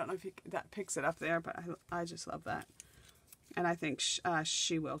emboss. I don't know if that picks it up there, but I just love that. And I think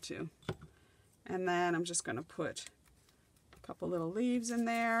she will too. And then I'm just going to put a couple little leaves in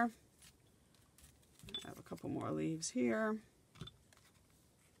there. I have a couple more leaves here.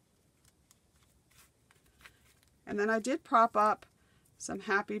 And then I did prop up some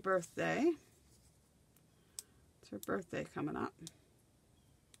happy birthday. It's her birthday coming up.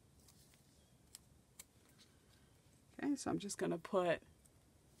 Okay, so I'm just going to put a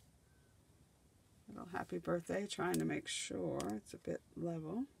little happy birthday, trying to make sure it's a bit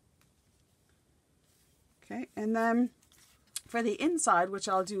level. Okay, and then for the inside, which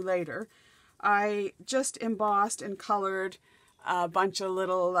I'll do later, I just embossed and colored a bunch of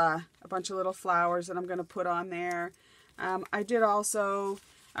little flowers that I'm going to put on there. I did also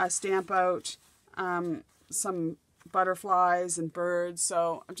stamp out some butterflies and birds,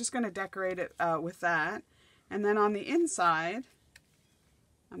 so I'm just going to decorate it with that. And then on the inside,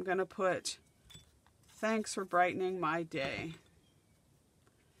 I'm going to put "Thanks for brightening my day,"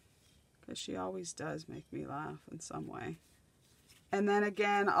 because she always does make me laugh in some way. And then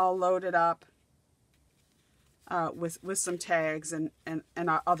again, I'll load it up with some tags and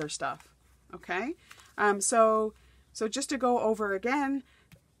other stuff. Okay, so just to go over again,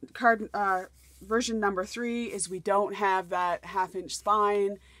 card version number 3 is we don't have that 1/2-inch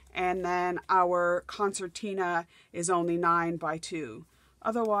spine, and then our concertina is only 9 by 2.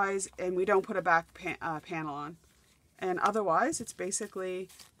 Otherwise, and we don't put a back panel on. And otherwise, it's basically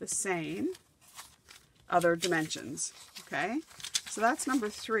the same other dimensions. Okay, so that's number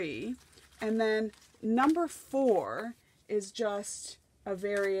 3, and then number 4 is just a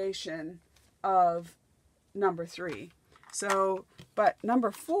variation of number 3. So, but number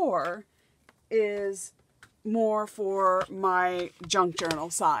 4 is more for my junk journal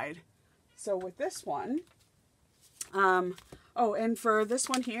side. So with this one, oh, and for this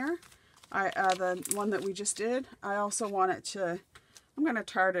one here, the one that we just did, I also want it to, I'm going to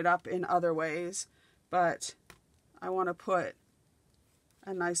tart it up in other ways, but I want to put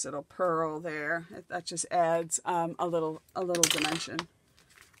a nice little pearl there. That just adds a little dimension.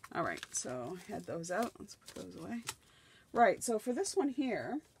 All right, so I had those out. Let's put those away. Right, so for this one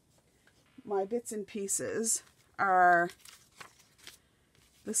here, my bits and pieces are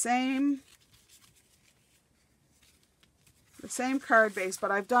the same card base, but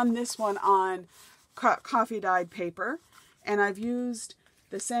I've done this one on coffee dyed paper, and I've used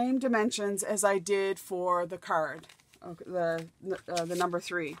the same dimensions as I did for the card, the number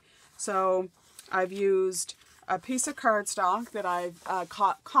 3. So I've used a piece of cardstock that I've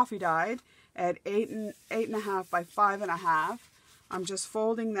coffee dyed at 8.5 by 5.5. I'm just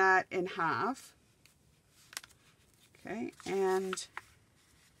folding that in half. Okay, and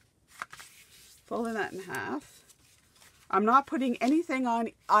folding that in half. I'm not putting anything on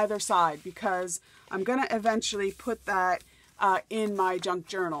either side because I'm going to eventually put that in my junk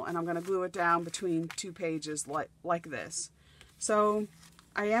journal, and I'm going to glue it down between 2 pages like this. So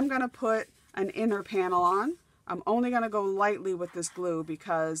I am going to put an inner panel on. I'm only going to go lightly with this glue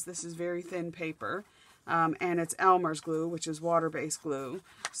because this is very thin paper, and it's Elmer's glue, which is water-based glue,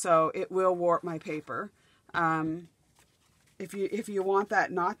 so it will warp my paper. If you want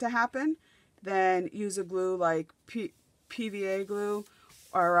that not to happen, then use a glue like PVA glue,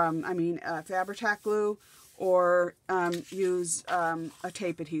 or Fabri-Tac glue, or use a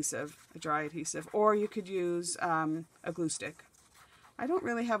tape adhesive, a dry adhesive, or you could use a glue stick. I don't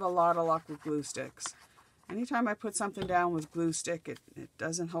really have a lot of luck with glue sticks. Anytime I put something down with glue stick, it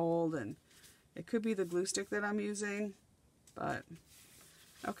doesn't hold, and it could be the glue stick that I'm using, but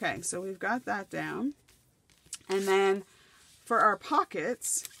okay, so we've got that down. And then for our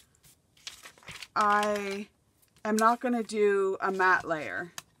pockets, I am not going to do a matte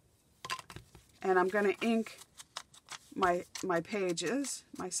layer, and I'm going to ink my pages,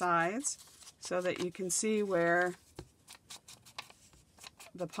 my sides, so that you can see where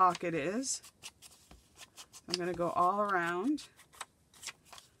the pocket is. I'm going to go all around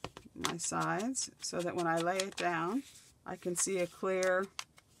my sides so that when I lay it down, I can see a clear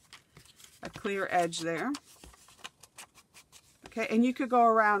edge there. Okay, and you could go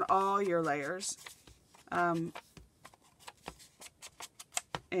around all your layers and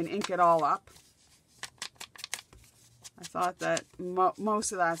ink it all up. I thought that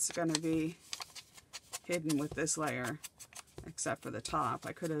most of that's going to be hidden with this layer, except for the top.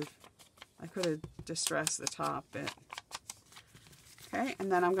 I could have distressed the top bit. Okay,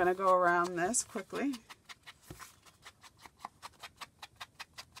 and then I'm going to go around this quickly.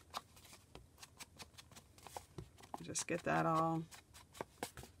 Just get that all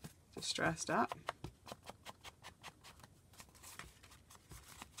distressed up.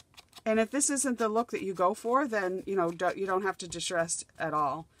 And if this isn't the look that you go for, then you don't have to distress at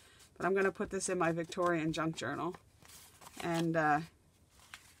all. But I'm going to put this in my Victorian junk journal, and I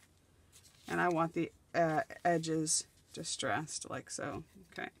want the edges distressed like so.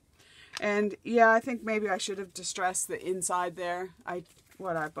 Okay, and yeah, I think maybe I should have distressed the inside there.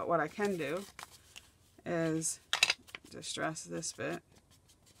 But what I can do is distress this bit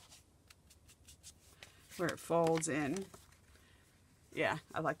where it folds in. Yeah,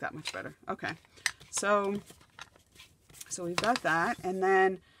 I like that much better. Okay, so we've got that, and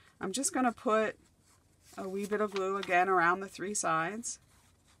then I'm just going to put a wee bit of glue again around the 3 sides.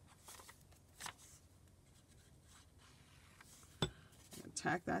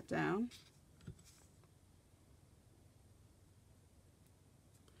 Tack that down.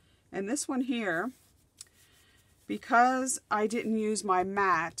 And this one here, because I didn't use my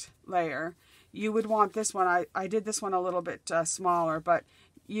matte layer, you would want this one. I did this one a little bit smaller, but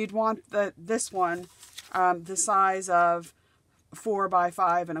you'd want this one the size of 4 by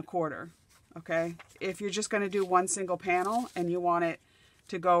 5 1/4. Okay, if you're just going to do one single panel and you want it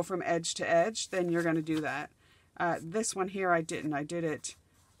to go from edge to edge, then you're going to do that. This one here I didn't. I did it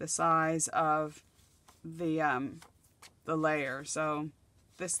the size of the layer. So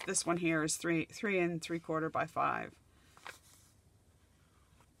this one here is 3 3/4 by 5.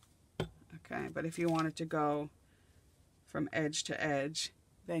 Okay, but if you want it to go from edge to edge,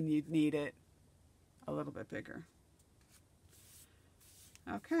 then you'd need it a little bit bigger.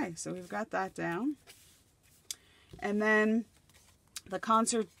 Okay, so we've got that down. And then the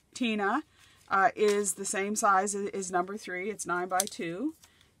Concertina is the same size as number 3. It's 9 by 2.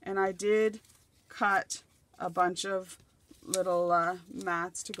 And I did cut a bunch of little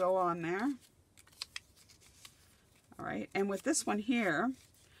mats to go on there. All right, and with this one here,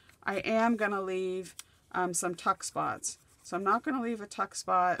 I am going to leave some tuck spots. So I'm not going to leave a tuck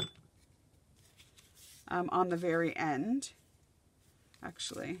spot on the very end.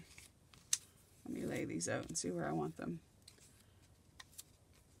 Actually, let me lay these out and see where I want them.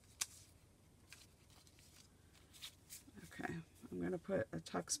 Okay, I'm going to put a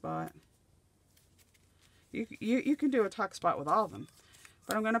tuck spot. You can do a tuck spot with all of them,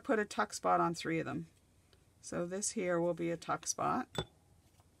 but I'm going to put a tuck spot on 3 of them. So this here will be a tuck spot.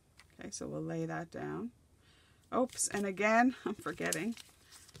 Okay, so we'll lay that down. Oops, and again, I'm forgetting.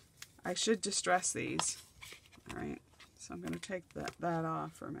 I should distress these. All right, so I'm going to take that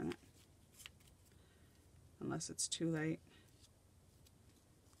off for a minute, unless it's too late.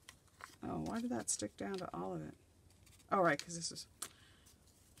 Oh, why did that stick down to all of it? Oh, right, because this is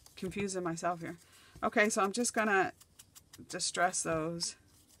confusing myself here. Okay, so I'm just going to distress those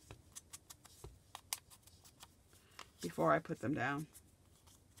before I put them down.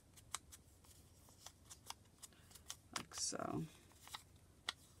 Like So,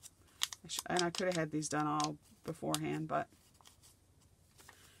 and I could have had these done all beforehand, but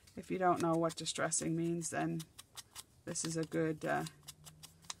if you don't know what distressing means, then this is a good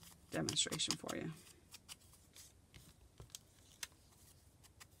demonstration for you.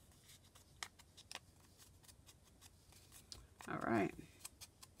 All right.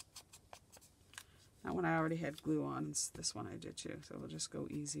 That one I already had glue on. This one I did too, so we'll just go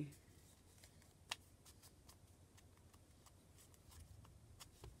easy.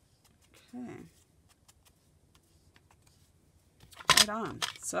 Okay. Right on.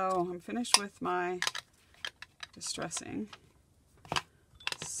 So I'm finished with my distressing.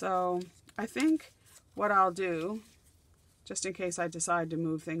 So I think what I'll do, just in case I decide to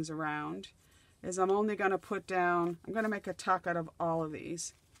move things around, is I'm only going to put down, I'm going to make a tuck out of all of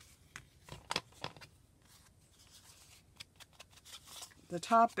these. The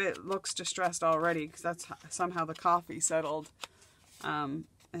top bit looks distressed already because that's somehow the coffee settled in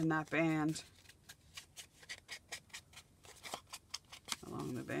that band,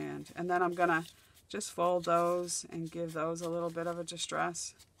 along the band. And then I'm going to just fold those and give those a little bit of a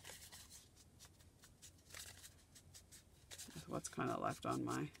distress with what's kind of left on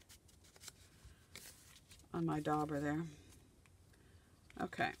my dauber there.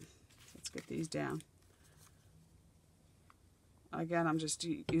 Okay, let's get these down. Again, I'm just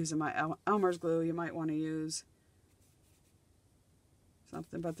using my Elmer's glue. You might want to use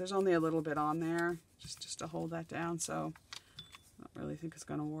something, but there's only a little bit on there just to hold that down, so I don't really think it's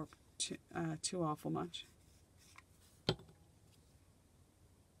going to warp too awful much.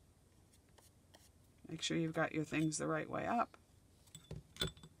 Make sure you've got your things the right way up.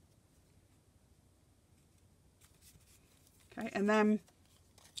 Okay, and then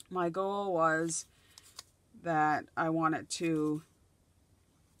my goal was that I wanted to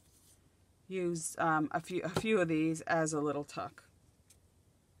use a few of these as a little tuck.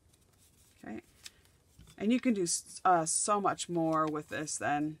 Okay, and you can do so much more with this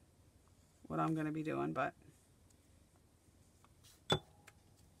than what I'm going to be doing, but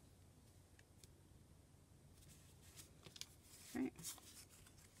okay.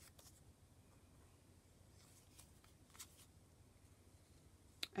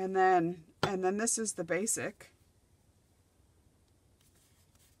 And then this is the basic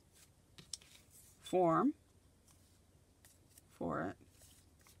form for it.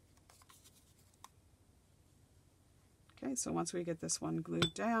 Okay, so once we get this one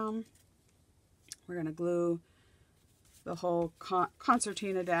glued down, we're going to glue the whole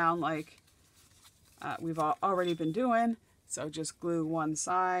concertina down like we've already been doing. So just glue one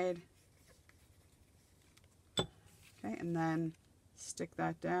side. Okay, and then stick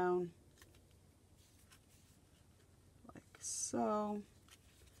that down like so.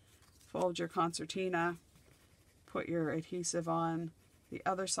 Fold your concertina, put your adhesive on the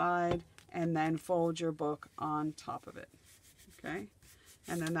other side, and then fold your book on top of it. Okay,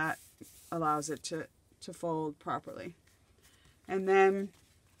 and then that allows it to fold properly. And then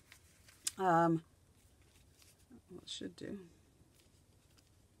what it should do,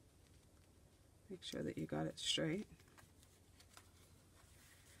 make sure that you got it straight.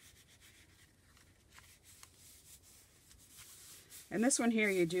 And this one here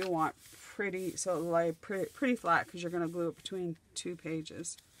you do want pretty, so like pretty flat because you're going to glue it between two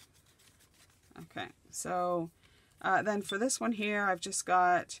pages. Okay, so then for this one here, I've just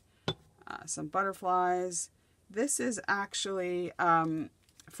got some butterflies. This is actually from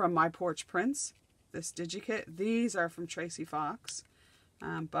My Porch Prints, this digikit. These are from Tracy Fox,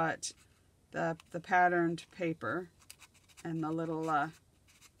 but the patterned paper and the little there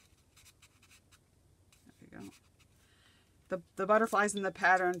we go. The butterflies and the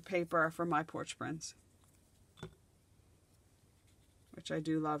patterned paper are from My Porch Prints, which I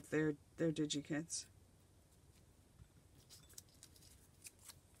do love their digikits.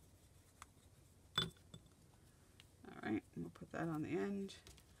 Alright, we'll put that on the end.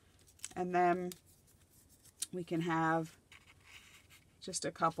 And then we can have just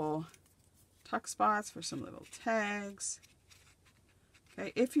a couple tuck spots for some little tags.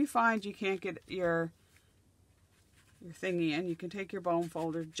 Okay, if you find you can't get your thingy in, you can take your bone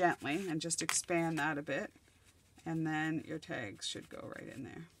folder gently and just expand that a bit, and then your tags should go right in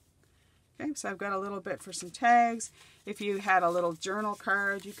there. Okay, so I've got a little bit for some tags. If you had a little journal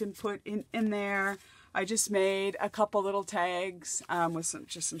card, you can put in there. I just made a couple little tags with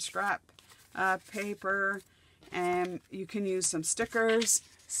just some scrap paper, and you can use some stickers.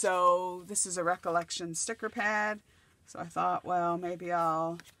 So this is a recollection sticker pad. So I thought, well, maybe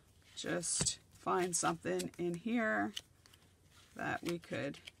I'll just find something in here that we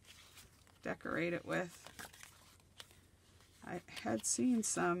could decorate it with. I had seen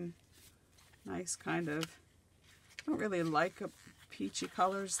some nice kind of, I don't really like peachy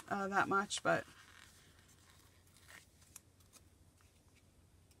colors that much, but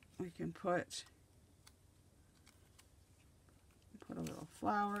we can put a little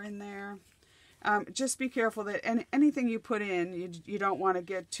flower in there. Just be careful that anything you put in, you don't want to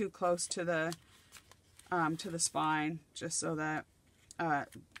get too close to the spine, just so that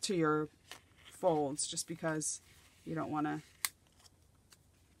to your folds, just because you don't want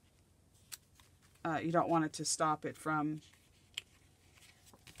it to stop it from,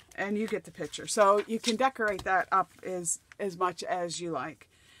 and you get the picture. So you can decorate that up as much as you like.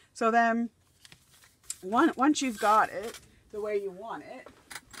 So then once you've got it the way you want it,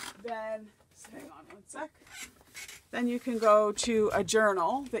 then hang on one sec. Then you can go to a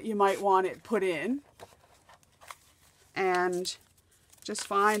journal that you might want it put in and just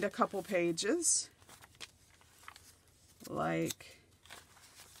find a couple pages, like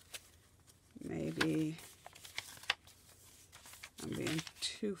maybe, I'm being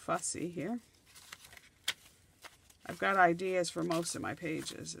too fussy here. I've got ideas for most of my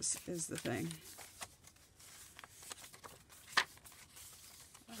pages is the thing.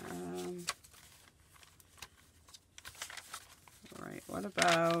 Right, what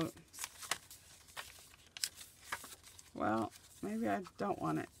about, well, maybe I don't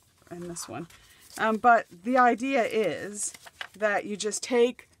want it in this one. But the idea is that you just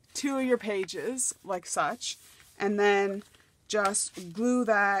take 2 of your pages, like such, and then just glue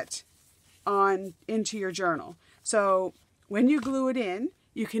that on into your journal. So when you glue it in,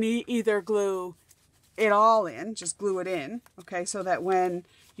 you can either glue it all in, just glue it in, okay, so that when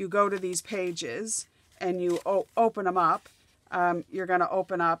you go to these pages and you open them up, you're going to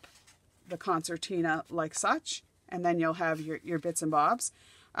open up the concertina like such, and then you'll have your bits and bobs.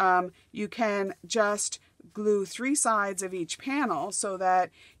 You can just glue 3 sides of each panel so that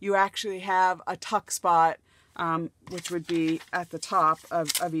you actually have a tuck spot, which would be at the top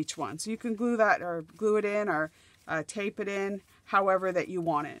of each one. So you can glue that, or glue it in, or tape it in, however that you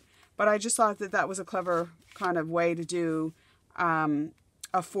want it. But I just thought that that was a clever kind of way to do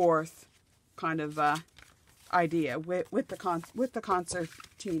a fourth kind of idea with the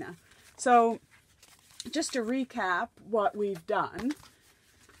concertina. So just to recap what we've done,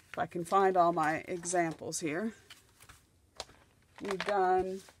 if I can find all my examples here, we've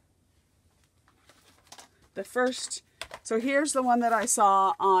done the first, so here's the one that I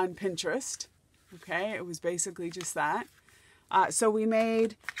saw on Pinterest. Okay, it was basically just that. So we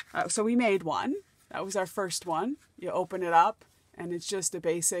made one. That was our first one. You open it up, and it's just a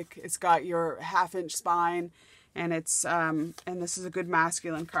basic. It's got your 1/2-inch spine, and it's and this is a good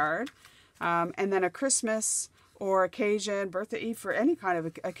masculine card. And then a Christmas or occasion, birthday eve, for any kind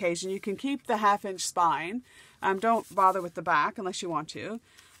of occasion, you can keep the 1/2-inch spine. Don't bother with the back unless you want to.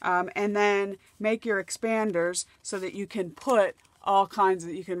 And then make your expanders so that you can put all kinds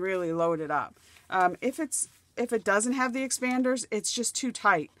of, you can really load it up. If it doesn't have the expanders, it's just too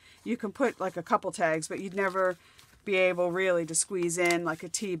tight. You can put like a couple tags, but you'd never be able really to squeeze in like a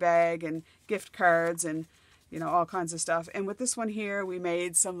tea bag and gift cards and, you know, all kinds of stuff. And with this one here, we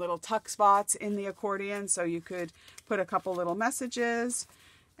made some little tuck spots in the accordion, so you could put a couple little messages.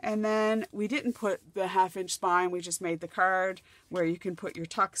 And then we didn't put the 1/2-inch spine, we just made the card where you can put your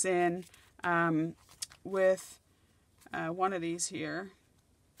tucks in. With one of these here,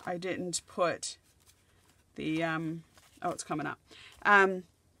 I didn't put the, oh, it's coming up.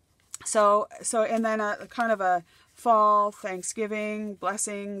 So and then a kind of a fall, Thanksgiving,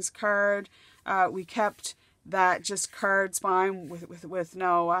 blessings card. We kept that just card spine with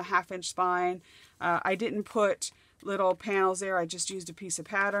no 1/2-inch spine. I didn't put little panels there. I just used a piece of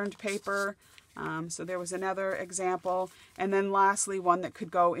patterned paper. So there was another example. And then lastly, one that could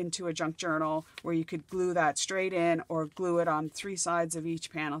go into a junk journal where you could glue that straight in or glue it on 3 sides of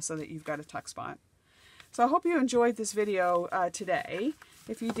each panel so that you've got a tuck spot. So I hope you enjoyed this video today.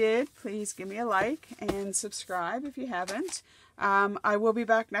 If you did, please give me a like and subscribe if you haven't. I will be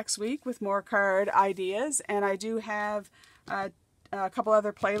back next week with more card ideas, and I do have a couple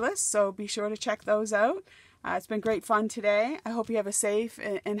other playlists, so be sure to check those out. It's been great fun today. I hope you have a safe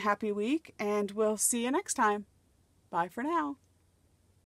and happy week, and we'll see you next time. Bye for now.